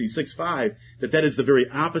 Timothy 6:5 that is the very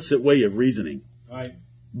opposite way of reasoning. Right.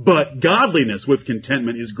 But godliness with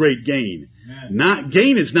contentment is great gain.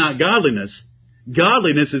 Gain is not godliness.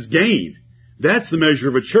 Godliness is gain. That's the measure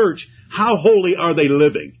of a church. How holy are they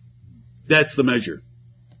living? That's the measure.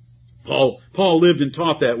 Paul lived and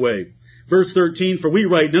taught that way. Verse 13, for we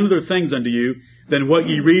write none other things unto you than what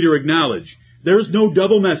ye read or acknowledge. There's no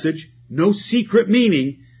double message, no secret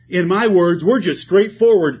meaning in my words. We're just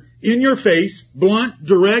straightforward, in your face, blunt,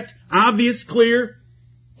 direct, obvious, clear.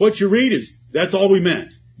 What you read that's all we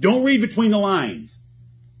meant. Don't read between the lines.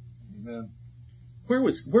 Amen. Where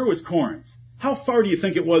was Corinth? How far do you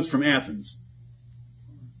think it was from Athens?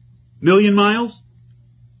 1,000,000 miles?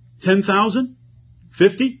 10,000?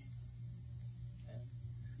 50?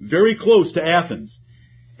 Very close to Athens.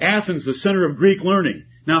 Athens, the center of Greek learning.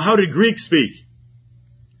 Now, how did Greeks speak?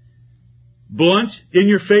 Blunt, in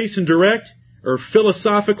your face and direct, or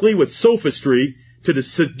philosophically with sophistry to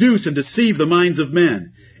seduce and deceive the minds of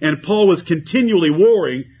men? And Paul was continually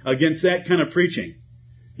warring against that kind of preaching.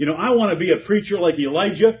 You know, I want to be a preacher like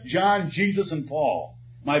Elijah, John, Jesus, and Paul.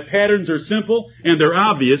 My patterns are simple and they're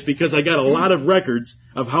obvious because I got a lot of records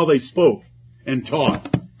of how they spoke and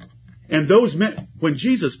taught. And those men, when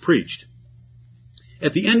Jesus preached,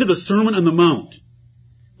 at the end of the Sermon on the Mount,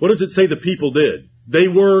 what does it say the people did? They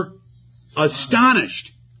were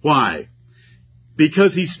astonished. Why?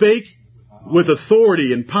 Because he spake with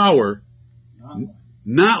authority and power,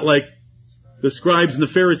 not like the scribes and the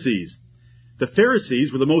Pharisees. The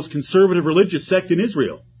Pharisees were the most conservative religious sect in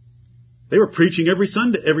Israel. They were preaching every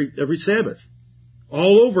Sunday, every Sabbath,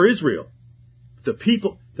 all over Israel. The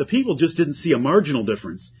people just didn't see a marginal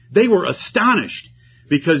difference. They were astonished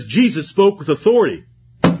because Jesus spoke with authority.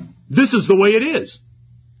 This is the way it is.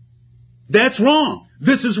 That's wrong.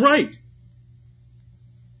 This is right.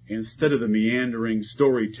 Instead of the meandering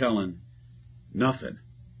storytelling, nothing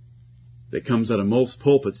that comes out of most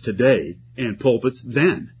pulpits today and pulpits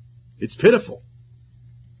then. It's pitiful.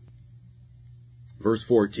 Verse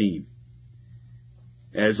 14.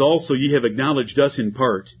 As also ye have acknowledged us in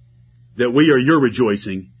part, that we are your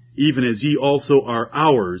rejoicing, even as ye also are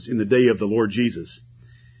ours in the day of the Lord Jesus.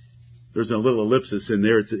 There's a little ellipsis in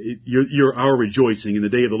there. You're our rejoicing in the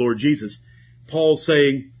day of the Lord Jesus. Paul's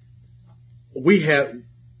saying, we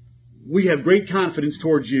have great confidence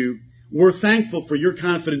towards you. We're thankful for your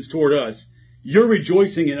confidence toward us. You're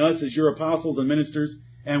rejoicing in us as your apostles and ministers,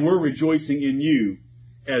 and we're rejoicing in you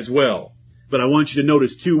as well. But I want you to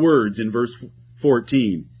notice two words in verse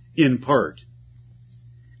 14, in part.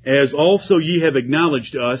 As also ye have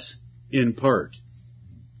acknowledged us in part.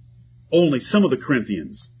 Only some of the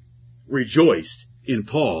Corinthians rejoiced in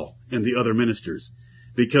Paul and the other ministers,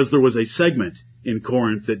 because there was a segment in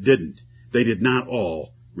Corinth that didn't. They did not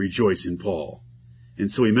all rejoice in Paul. And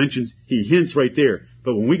so he hints right there.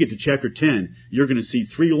 But when we get to chapter 10, you're going to see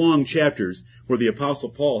 3 long chapters where the Apostle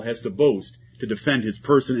Paul has to boast to defend his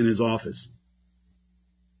person and his office.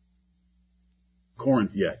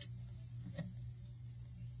 Corinth yet.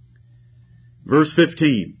 Verse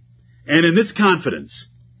 15. And in this confidence,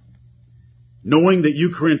 knowing that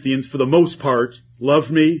you Corinthians, for the most part, loved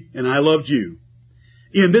me and I loved you,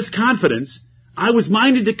 in this confidence, I was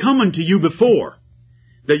minded to come unto you before,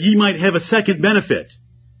 that ye might have a second benefit,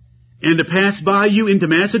 and to pass by you into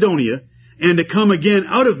Macedonia, and to come again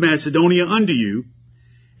out of Macedonia unto you,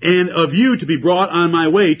 and of you to be brought on my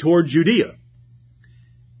way toward Judea.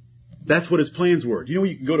 That's what his plans were. You know,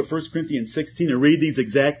 you can go to 1 Corinthians 16 and read these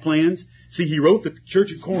exact plans. See, he wrote the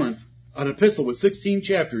church at Corinth an epistle with 16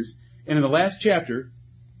 chapters, and in the last chapter,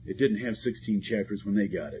 it didn't have 16 chapters when they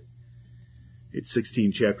got it. It's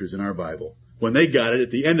 16 chapters in our Bible. When they got it,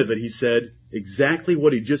 at the end of it, he said exactly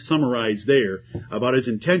what he just summarized there about his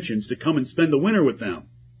intentions to come and spend the winter with them.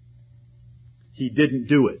 He didn't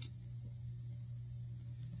do it.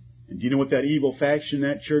 And do you know what that evil faction in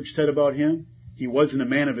that church said about him? He wasn't a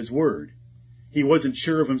man of his word. He wasn't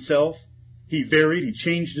sure of himself. He varied. He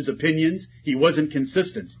changed his opinions. He wasn't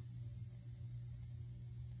consistent.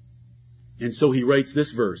 And so he writes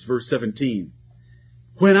this verse, verse 17.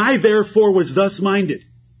 When I therefore was thus minded,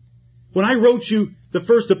 when I wrote you the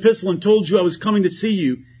first epistle and told you I was coming to see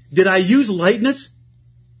you, did I use lightness?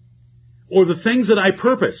 Or the things that I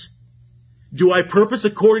purpose? Do I purpose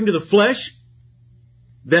according to the flesh?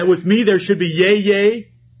 that with me there should be yea,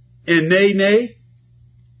 yea, and nay, nay?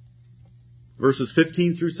 Verses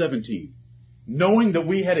 15 through 17. Knowing that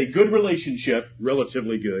we had a good relationship,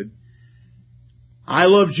 relatively good, I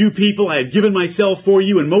loved you people, I had given myself for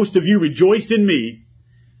you, and most of you rejoiced in me,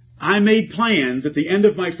 I made plans at the end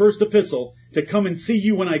of my first epistle to come and see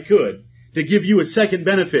you when I could, to give you a second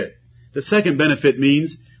benefit. The second benefit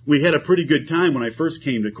means we had a pretty good time when I first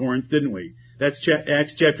came to Corinth, didn't we? That's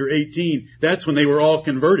Acts chapter 18. That's when they were all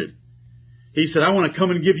converted. He said, I want to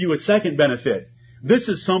come and give you a second benefit. This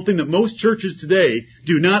is something that most churches today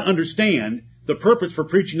do not understand, the purpose for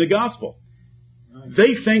preaching the gospel.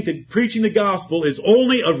 They think that preaching the gospel is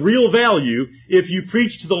only of real value if you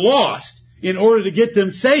preach to the lost in order to get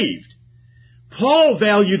them saved. Paul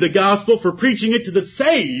valued the gospel for preaching it to the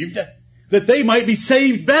saved, that they might be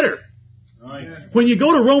saved better. Right. When you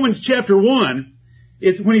go to Romans chapter 1,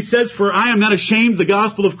 it's when he says, for I am not ashamed of the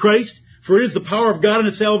gospel of Christ, for it is the power of God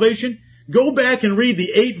unto salvation. Go back and read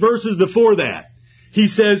the 8 verses before that. He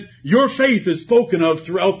says, your faith is spoken of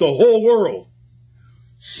throughout the whole world.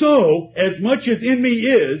 So, as much as in me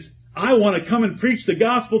is, I want to come and preach the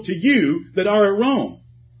gospel to you that are at Rome.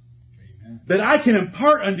 Amen. That I can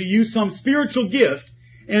impart unto you some spiritual gift,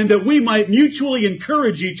 and that we might mutually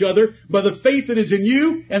encourage each other by the faith that is in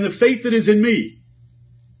you and the faith that is in me.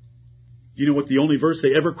 Do you know what the only verse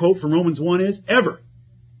they ever quote from Romans 1 is? Ever.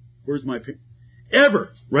 Where's my picture?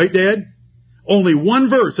 Ever. Right, Dad? Only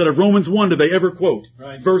one verse out of Romans 1 do they ever quote.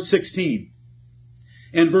 Right. Verse 16.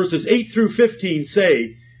 And verses 8 through 15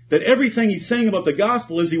 say that everything he's saying about the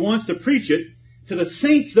gospel is he wants to preach it to the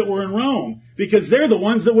saints that were in Rome, because they're the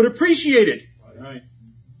ones that would appreciate it. Right.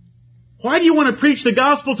 Why do you want to preach the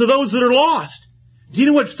gospel to those that are lost? Do you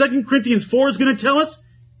know what 2 Corinthians 4 is going to tell us?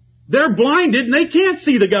 They're blinded and they can't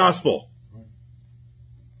see the gospel.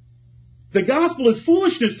 The gospel is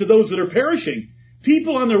foolishness to those that are perishing.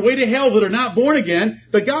 People on their way to hell that are not born again,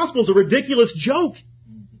 the gospel is a ridiculous joke.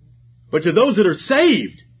 But to those that are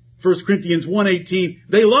saved, 1 Corinthians 1:18,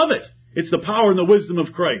 they love it. It's the power and the wisdom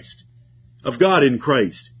of Christ, of God in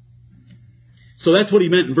Christ. So that's what he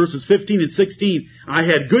meant in verses 15 and 16. I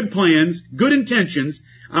had good plans, good intentions.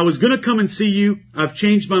 I was going to come and see you. I've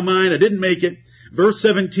changed my mind. I didn't make it. Verse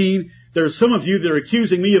 17, there are some of you that are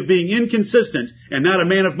accusing me of being inconsistent and not a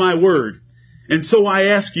man of my word. And so I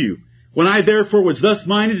ask you, when I therefore was thus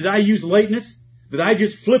minded, did I use lightness? Did I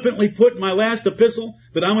just flippantly put in my last epistle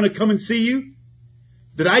that I'm going to come and see you?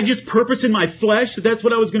 Did I just purpose in my flesh that that's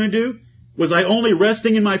what I was going to do? Was I only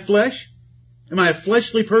resting in my flesh? Am I a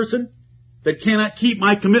fleshly person that cannot keep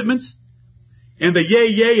my commitments? And the yea,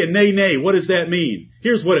 yea, and nay, nay, what does that mean?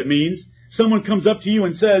 Here's what it means. Someone comes up to you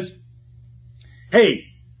and says, hey,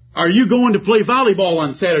 are you going to play volleyball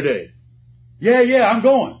on Saturday? Yeah, I'm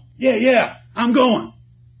going. Yeah, I'm going.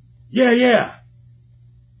 Yeah.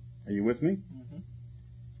 Are you with me?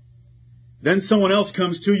 Then someone else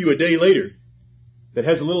comes to you a day later that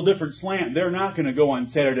has a little different slant. They're not going to go on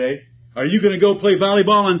Saturday. Are you going to go play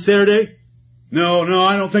volleyball on Saturday? No,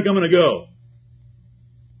 I don't think I'm going to go.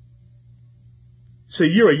 So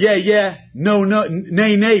you're a yeah, no,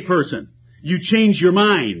 nay person. You change your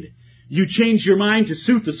mind. You change your mind to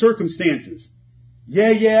suit the circumstances.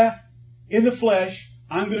 Yeah, in the flesh,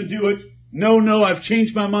 I'm going to do it. No, I've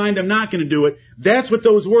changed my mind. I'm not going to do it. That's what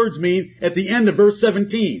those words mean at the end of verse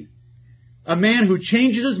 17. A man who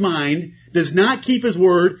changes his mind, does not keep his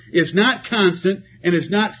word, is not constant, and is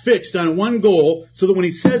not fixed on one goal so that when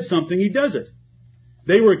he says something, he does it.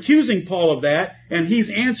 They were accusing Paul of that, and he's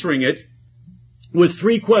answering it with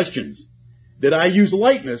 3 questions. Did I use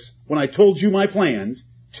lightness when I told you my plans?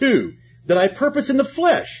 2, did I purpose in the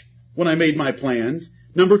flesh when I made my plans?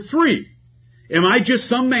 Number 3, am I just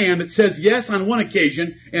some man that says yes on one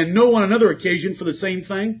occasion and no on another occasion for the same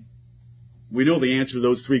thing? We know the answer to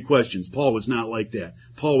those 3 questions. Paul was not like that.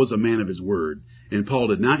 Paul was a man of his word. And Paul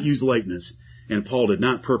did not use lightness. And Paul did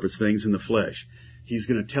not purpose things in the flesh. He's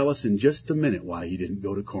going to tell us in just a minute why he didn't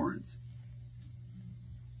go to Corinth.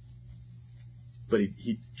 But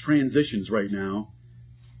he transitions right now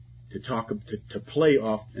to play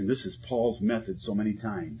off, and this is Paul's method so many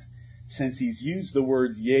times. Since he's used the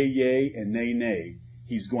words yea, and nay, nay,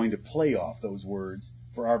 he's going to play off those words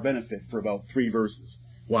for our benefit for about 3 verses.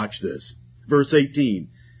 Watch this. Verse 18,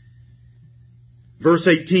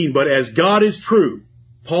 but as God is true,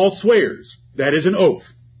 Paul swears, that is an oath.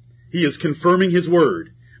 He is confirming his word.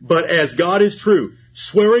 But as God is true,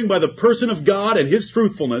 swearing by the person of God and his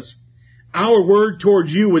truthfulness, our word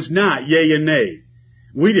towards you was not yea and nay.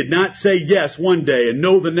 We did not say yes one day and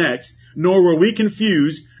no the next, nor were we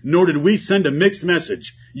confused, nor did we send a mixed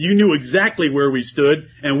message. You knew exactly where we stood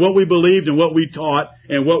and what we believed and what we taught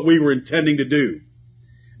and what we were intending to do.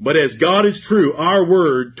 But as God is true, our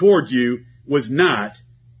word toward you was not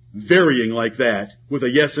varying like that with a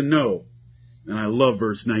yes and no. And I love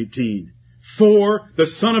verse 19. For the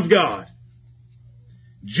Son of God,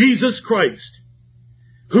 Jesus Christ,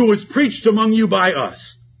 who was preached among you by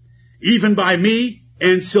us, even by me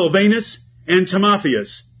and Silvanus and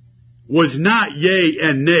Timotheus, was not yea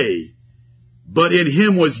and nay, but in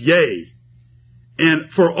him was yea. And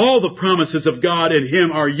for all the promises of God in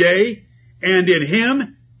him are yea, and in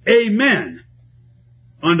him amen,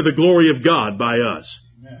 unto the glory of God by us.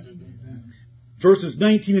 Amen. Verses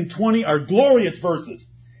 19 and 20 are glorious verses.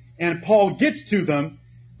 And Paul gets to them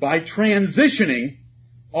by transitioning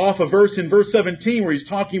off a verse in verse 17 where he's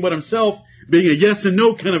talking about himself being a yes and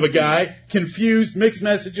no kind of a guy, confused, mixed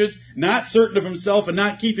messages, not certain of himself and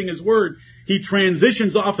not keeping his word. He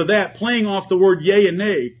transitions off of that, playing off the word yea and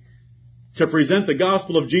nay, to present the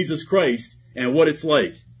gospel of Jesus Christ and what it's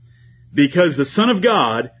like. Because the Son of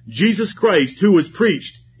God, Jesus Christ, who was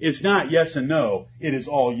preached, is not yes and no. It is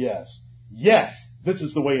all yes. Yes, this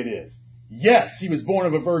is the way it is. Yes, he was born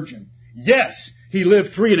of a virgin. Yes, he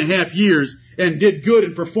lived 3.5 years and did good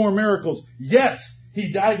and performed miracles. Yes,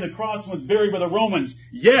 he died on the cross and was buried by the Romans.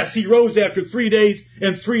 Yes, he rose after 3 days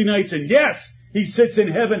and 3 nights. And yes, he sits in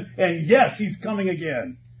heaven. And yes, he's coming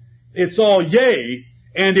again. It's all yea,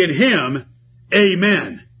 and in him,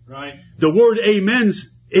 amen. Right. The word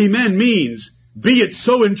amen means, be it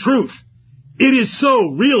so in truth. It is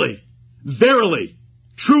so, really, verily,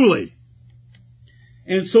 truly.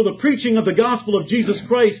 And so the preaching of the gospel of Jesus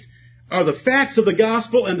Christ are the facts of the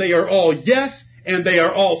gospel, and they are all yes, and they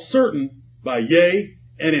are all certain by yea,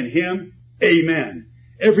 and in him, amen.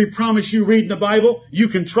 Every promise you read in the Bible, you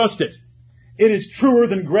can trust it. It is truer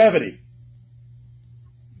than gravity.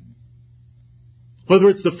 Whether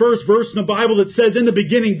it's the first verse in the Bible that says, in the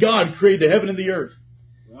beginning God created the heaven and the earth.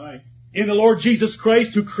 Right. In the Lord Jesus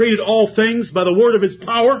Christ, who created all things by the word of his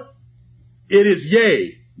power, it is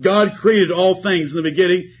yea. God created all things in the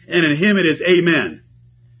beginning, and in him it is amen.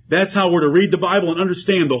 That's how we're to read the Bible and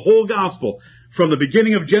understand the whole gospel. From the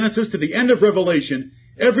beginning of Genesis to the end of Revelation,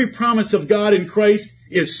 every promise of God in Christ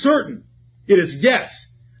is certain. It is yes.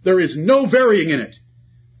 There is no varying in it.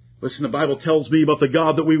 Listen, the Bible tells me about the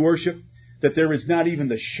God that we worship, that there is not even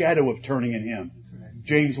the shadow of turning in him.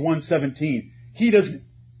 James 1:17. He doesn't.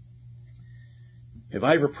 Have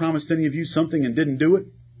I ever promised any of you something and didn't do it?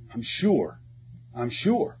 I'm sure.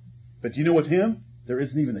 But you know, with him, there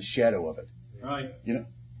isn't even the shadow of it. Right. You know,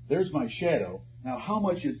 there's my shadow. Now, how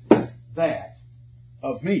much is that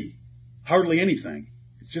of me? Hardly anything.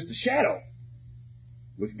 It's just a shadow.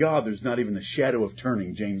 With God, there's not even the shadow of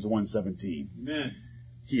turning, James 1:17. Amen.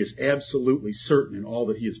 He is absolutely certain in all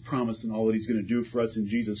that he has promised and all that he's going to do for us in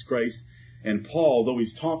Jesus Christ. And Paul, though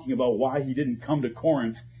he's talking about why he didn't come to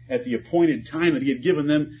Corinth at the appointed time that he had given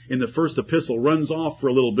them in the first epistle, runs off for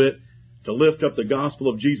a little bit to lift up the gospel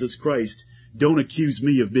of Jesus Christ. Don't accuse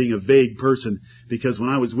me of being a vague person, because when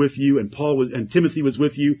I was with you and Timothy was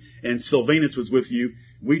with you and Silvanus was with you,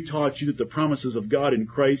 we taught you that the promises of God in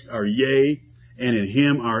Christ are yea, and in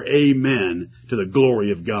him are amen, to the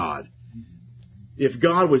glory of God. If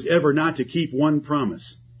God was ever not to keep one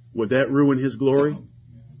promise, would that ruin his glory?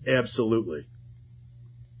 Absolutely.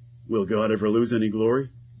 Will God ever lose any glory?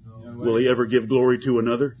 No. Will he ever give glory to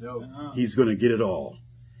another? No. He's going to get it all.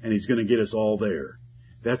 And he's going to get us all there.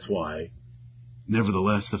 That's why,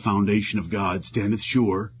 nevertheless, the foundation of God standeth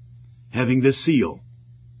sure, having this seal,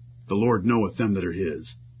 the Lord knoweth them that are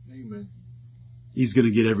his. Amen. He's going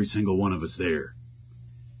to get every single one of us there.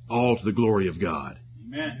 All to the glory of God.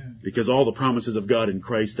 Amen. Because all the promises of God in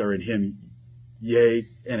Christ are in him, yea,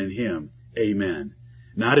 and in him, amen.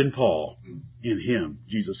 Not in Paul, in him,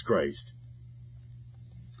 Jesus Christ.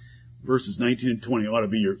 Verses 19 and 20 ought to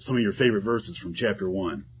be some of your favorite verses from chapter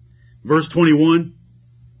 1. Verse 21,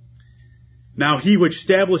 now he which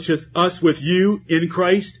establisheth us with you in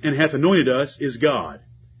Christ and hath anointed us is God.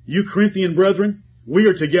 You Corinthian brethren, we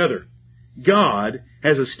are together. God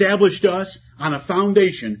has established us on a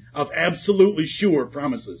foundation of absolutely sure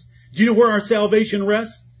promises. Do you know where our salvation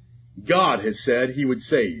rests? God has said he would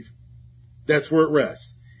save. That's where it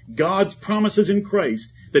rests. God's promises in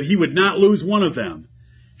Christ that he would not lose one of them.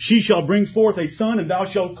 She shall bring forth a son, and thou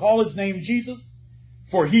shalt call his name Jesus,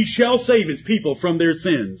 for he shall save his people from their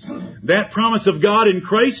sins. That promise of God in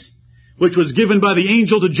Christ, which was given by the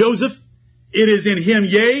angel to Joseph, it is in him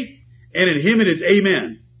yea, and in him it is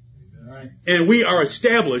amen. And we are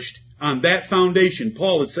established on that foundation.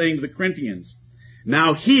 Paul is saying to the Corinthians,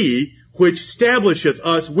 now he which establisheth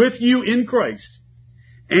us with you in Christ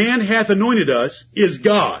and hath anointed us is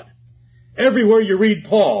God. Everywhere you read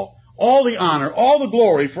Paul, All the honor, all the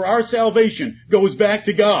glory for our salvation goes back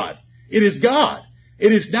to God. It is God.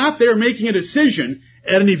 It is not there making a decision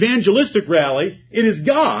at an evangelistic rally. It is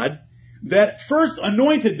God that first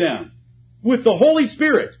anointed them with the Holy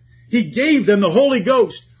Spirit. He gave them the Holy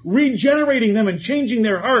Ghost, regenerating them and changing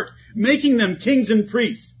their heart, making them kings and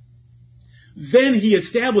priests. Then He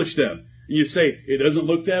established them. And you say, it doesn't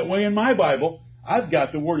look that way in my Bible. I've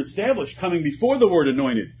got the word established coming before the word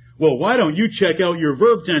anointed. Well, why don't you check out your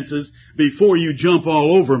verb tenses before you jump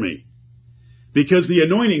all over me? Because the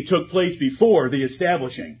anointing took place before the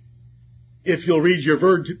establishing. If you'll read your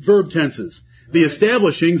verb tenses. The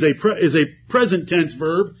establishing is a present tense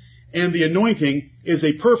verb, and the anointing is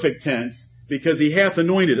a perfect tense, because He hath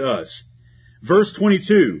anointed us. Verse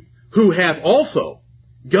 22, who hath also,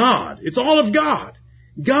 God, it's all of God,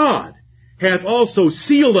 God hath also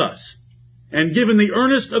sealed us and given the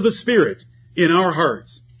earnest of the Spirit in our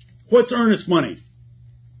hearts. What's earnest money?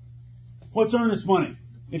 What's earnest money?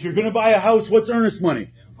 If you're going to buy a house, what's earnest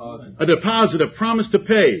money? A deposit, a promise to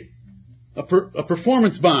pay, a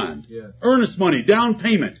performance bond, earnest money, down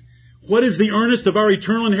payment. What is the earnest of our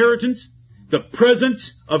eternal inheritance? The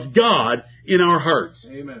presence of God in our hearts.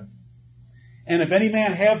 Amen. And if any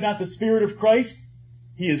man have not the Spirit of Christ,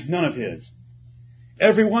 he is none of His.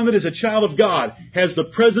 Everyone that is a child of God has the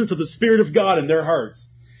presence of the Spirit of God in their hearts.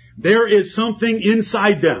 There is something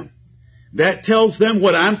inside them that tells them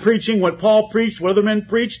what I'm preaching, what Paul preached, what other men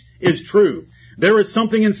preached is true. There is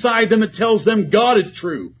something inside them that tells them God is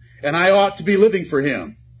true, and I ought to be living for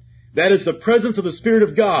Him. That is the presence of the Spirit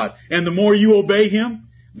of God. And the more you obey Him,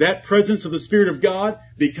 that presence of the Spirit of God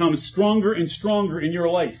becomes stronger and stronger in your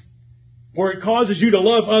life. Where it causes you to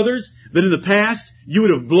love others that in the past you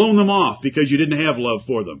would have blown them off because you didn't have love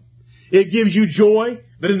for them. It gives you joy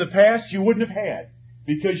that in the past you wouldn't have had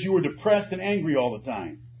because you were depressed and angry all the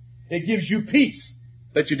time. It gives you peace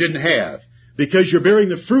that you didn't have because you're bearing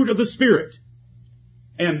the fruit of the Spirit.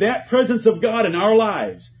 And that presence of God in our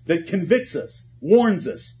lives that convicts us, warns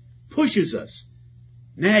us, pushes us,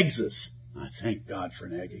 nags us. I thank God for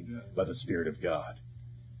nagging by the Spirit of God.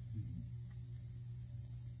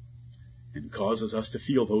 And causes us to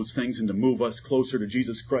feel those things and to move us closer to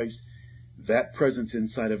Jesus Christ. That presence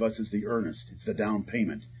inside of us is the earnest. It's the down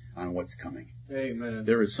payment on what's coming. Amen.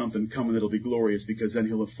 There is something coming that'll be glorious because then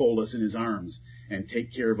He'll enfold us in His arms and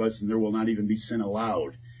take care of us, and there will not even be sin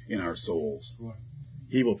allowed in our souls.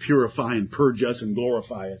 He will purify and purge us and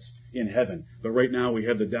glorify us in heaven. But right now we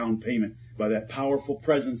have the down payment by that powerful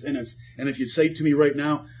presence in us. And if you say to me right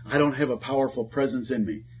now, I don't have a powerful presence in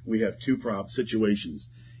me, we have two situations.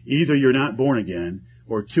 Either you're not born again,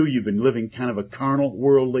 or two, you've been living kind of a carnal,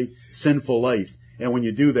 worldly, sinful life. And when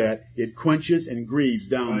you do that, it quenches and grieves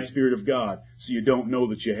down the Spirit of God, so you don't know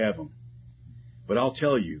that you have Him. But I'll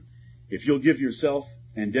tell you, if you'll give yourself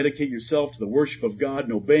and dedicate yourself to the worship of God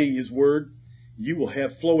and obeying His Word, you will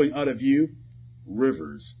have flowing out of you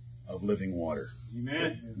rivers of living water.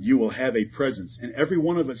 Amen. You will have a presence. And every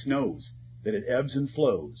one of us knows that it ebbs and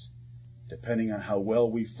flows depending on how well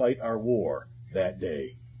we fight our war that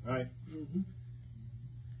day. Right. Mm-hmm.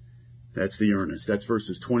 That's the earnest. That's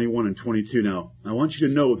verses 21 and 22. Now, I want you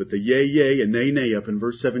to know that the yea, yea, and nay, nay up in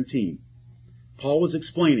verse 17, Paul was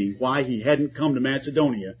explaining why he hadn't come to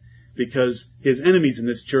Macedonia, because his enemies in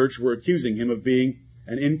this church were accusing him of being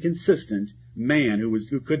an inconsistent man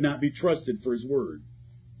who could not be trusted for his word.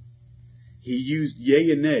 He used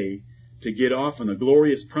yea and nay to get off on the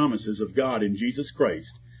glorious promises of God in Jesus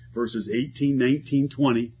Christ, verses 18, 19,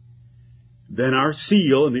 20. Then our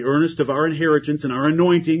seal and the earnest of our inheritance and our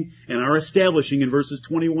anointing and our establishing in verses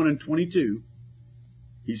 21 and 22.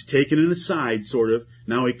 He's taken it aside, sort of.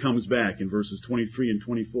 Now he comes back in verses 23 and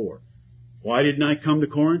 24. Why didn't I come to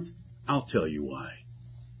Corinth? I'll tell you why.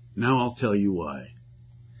 Now I'll tell you why.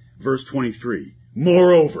 Verse 23.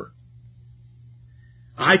 Moreover,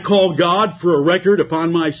 I call God for a record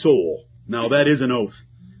upon my soul. Now that is an oath.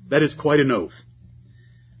 That is quite an oath.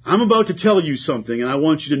 I'm about to tell you something, and I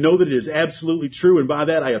want you to know that it is absolutely true, and by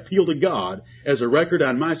that I appeal to God as a record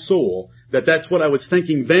on my soul, that that's what I was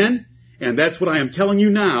thinking then, and that's what I am telling you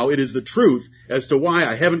now. It is the truth as to why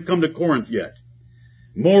I haven't come to Corinth yet.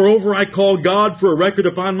 Moreover, I call God for a record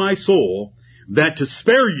upon my soul, that to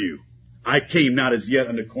spare you I came not as yet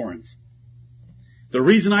unto Corinth. The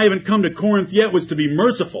reason I haven't come to Corinth yet was to be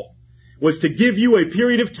merciful, was to give you a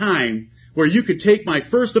period of time where you could take my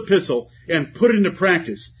first epistle and put it into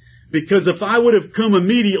practice. Because if I would have come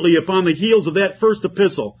immediately upon the heels of that first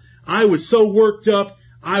epistle, I was so worked up,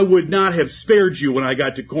 I would not have spared you when I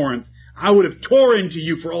got to Corinth. I would have tore into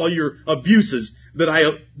you for all your abuses that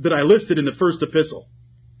I listed in the first epistle.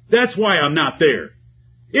 That's why I'm not there.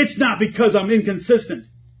 It's not because I'm inconsistent.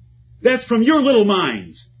 That's from your little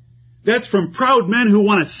minds. That's from proud men who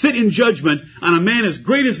want to sit in judgment on a man as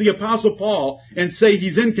great as the Apostle Paul and say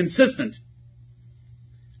he's inconsistent.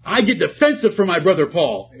 I get defensive for my brother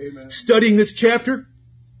Paul. Amen. Studying this chapter,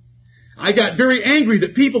 I got very angry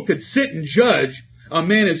that people could sit and judge a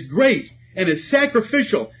man as great and as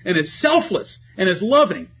sacrificial and as selfless and as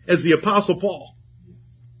loving as the Apostle Paul.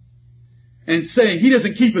 And saying he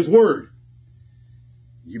doesn't keep his word.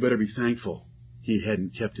 You better be thankful he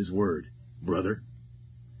hadn't kept his word, brother.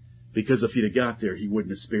 Because if he'd have got there, he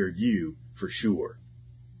wouldn't have spared you for sure.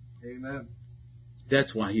 Amen.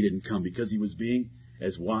 That's why he didn't come, because he was being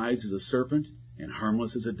as wise as a serpent and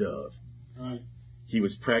harmless as a dove. Right. He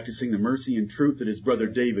was practicing the mercy and truth that his brother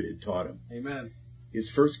David had taught him. Amen. Is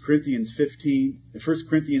 1 Corinthians 15,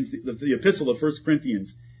 the epistle of 1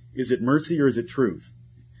 Corinthians, is it mercy or is it truth?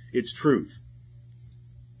 It's truth.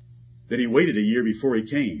 That he waited a year before he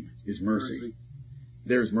came is mercy.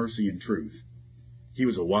 There's mercy and truth. He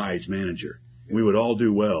was a wise manager. We would all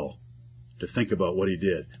do well to think about what he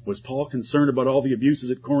did. Was Paul concerned about all the abuses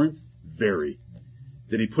at Corinth? Very.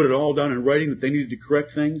 Did he put it all down in writing that they needed to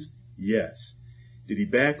correct things? Yes. Did he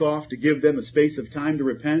back off to give them a space of time to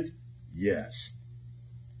repent? Yes.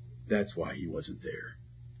 That's why he wasn't there.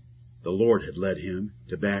 The Lord had led him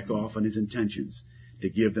to back off on his intentions, to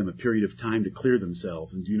give them a period of time to clear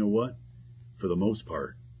themselves. And do you know what? For the most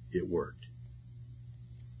part, it worked.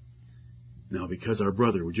 Now, because our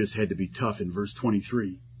brother just had to be tough in verse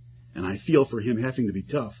 23, and I feel for him having to be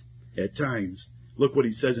tough at times, look what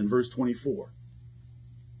he says in verse 24.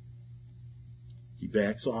 He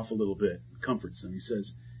backs off a little bit, comforts them. He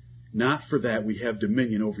says, not for that we have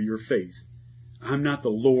dominion over your faith. I'm not the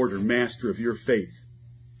Lord or master of your faith.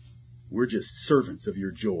 We're just servants of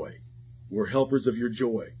your joy. We're helpers of your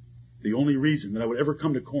joy. The only reason that I would ever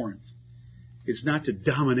come to Corinth is not to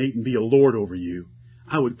dominate and be a lord over you.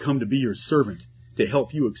 I would come to be your servant, to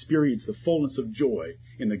help you experience the fullness of joy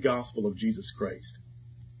in the gospel of Jesus Christ.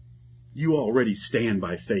 You already stand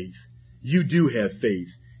by faith. You do have faith.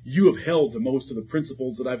 You have held to most of the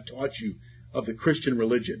principles that I've taught you of the Christian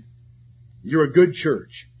religion. You're a good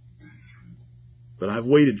church. But I've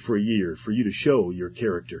waited for a year for you to show your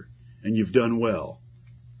character, and you've done well.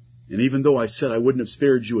 And even though I said I wouldn't have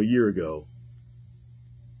spared you a year ago,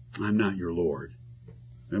 I'm not your Lord.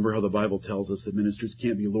 Remember how the Bible tells us that ministers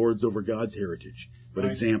can't be lords over God's heritage, but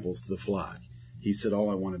examples to the flock. He said, all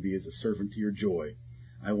I want to be is a servant to your joy.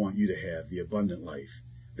 I want you to have the abundant life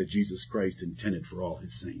that Jesus Christ intended for all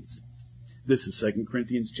his saints. This is 2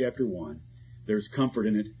 Corinthians chapter 1. There's comfort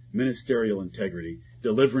in it, ministerial integrity,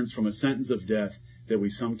 deliverance from a sentence of death that we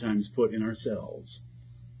sometimes put in ourselves.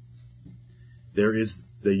 There is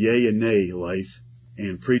the yea and nay life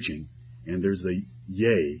and preaching, and there's the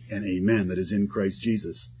yea and amen that is in Christ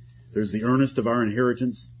Jesus. There's the earnest of our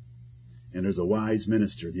inheritance, and there's a wise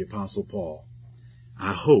minister, the Apostle Paul.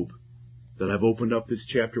 I hope that I've opened up this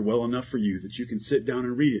chapter well enough for you that you can sit down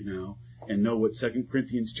and read it now and know what 2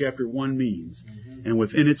 Corinthians chapter 1 means, and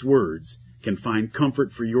within its words can find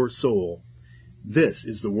comfort for your soul. This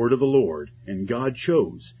is the word of the Lord, and God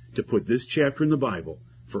chose to put this chapter in the Bible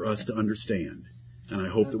for us to understand. And I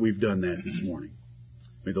hope that we've done that this morning.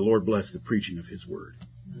 May the Lord bless the preaching of his word.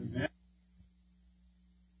 Amen.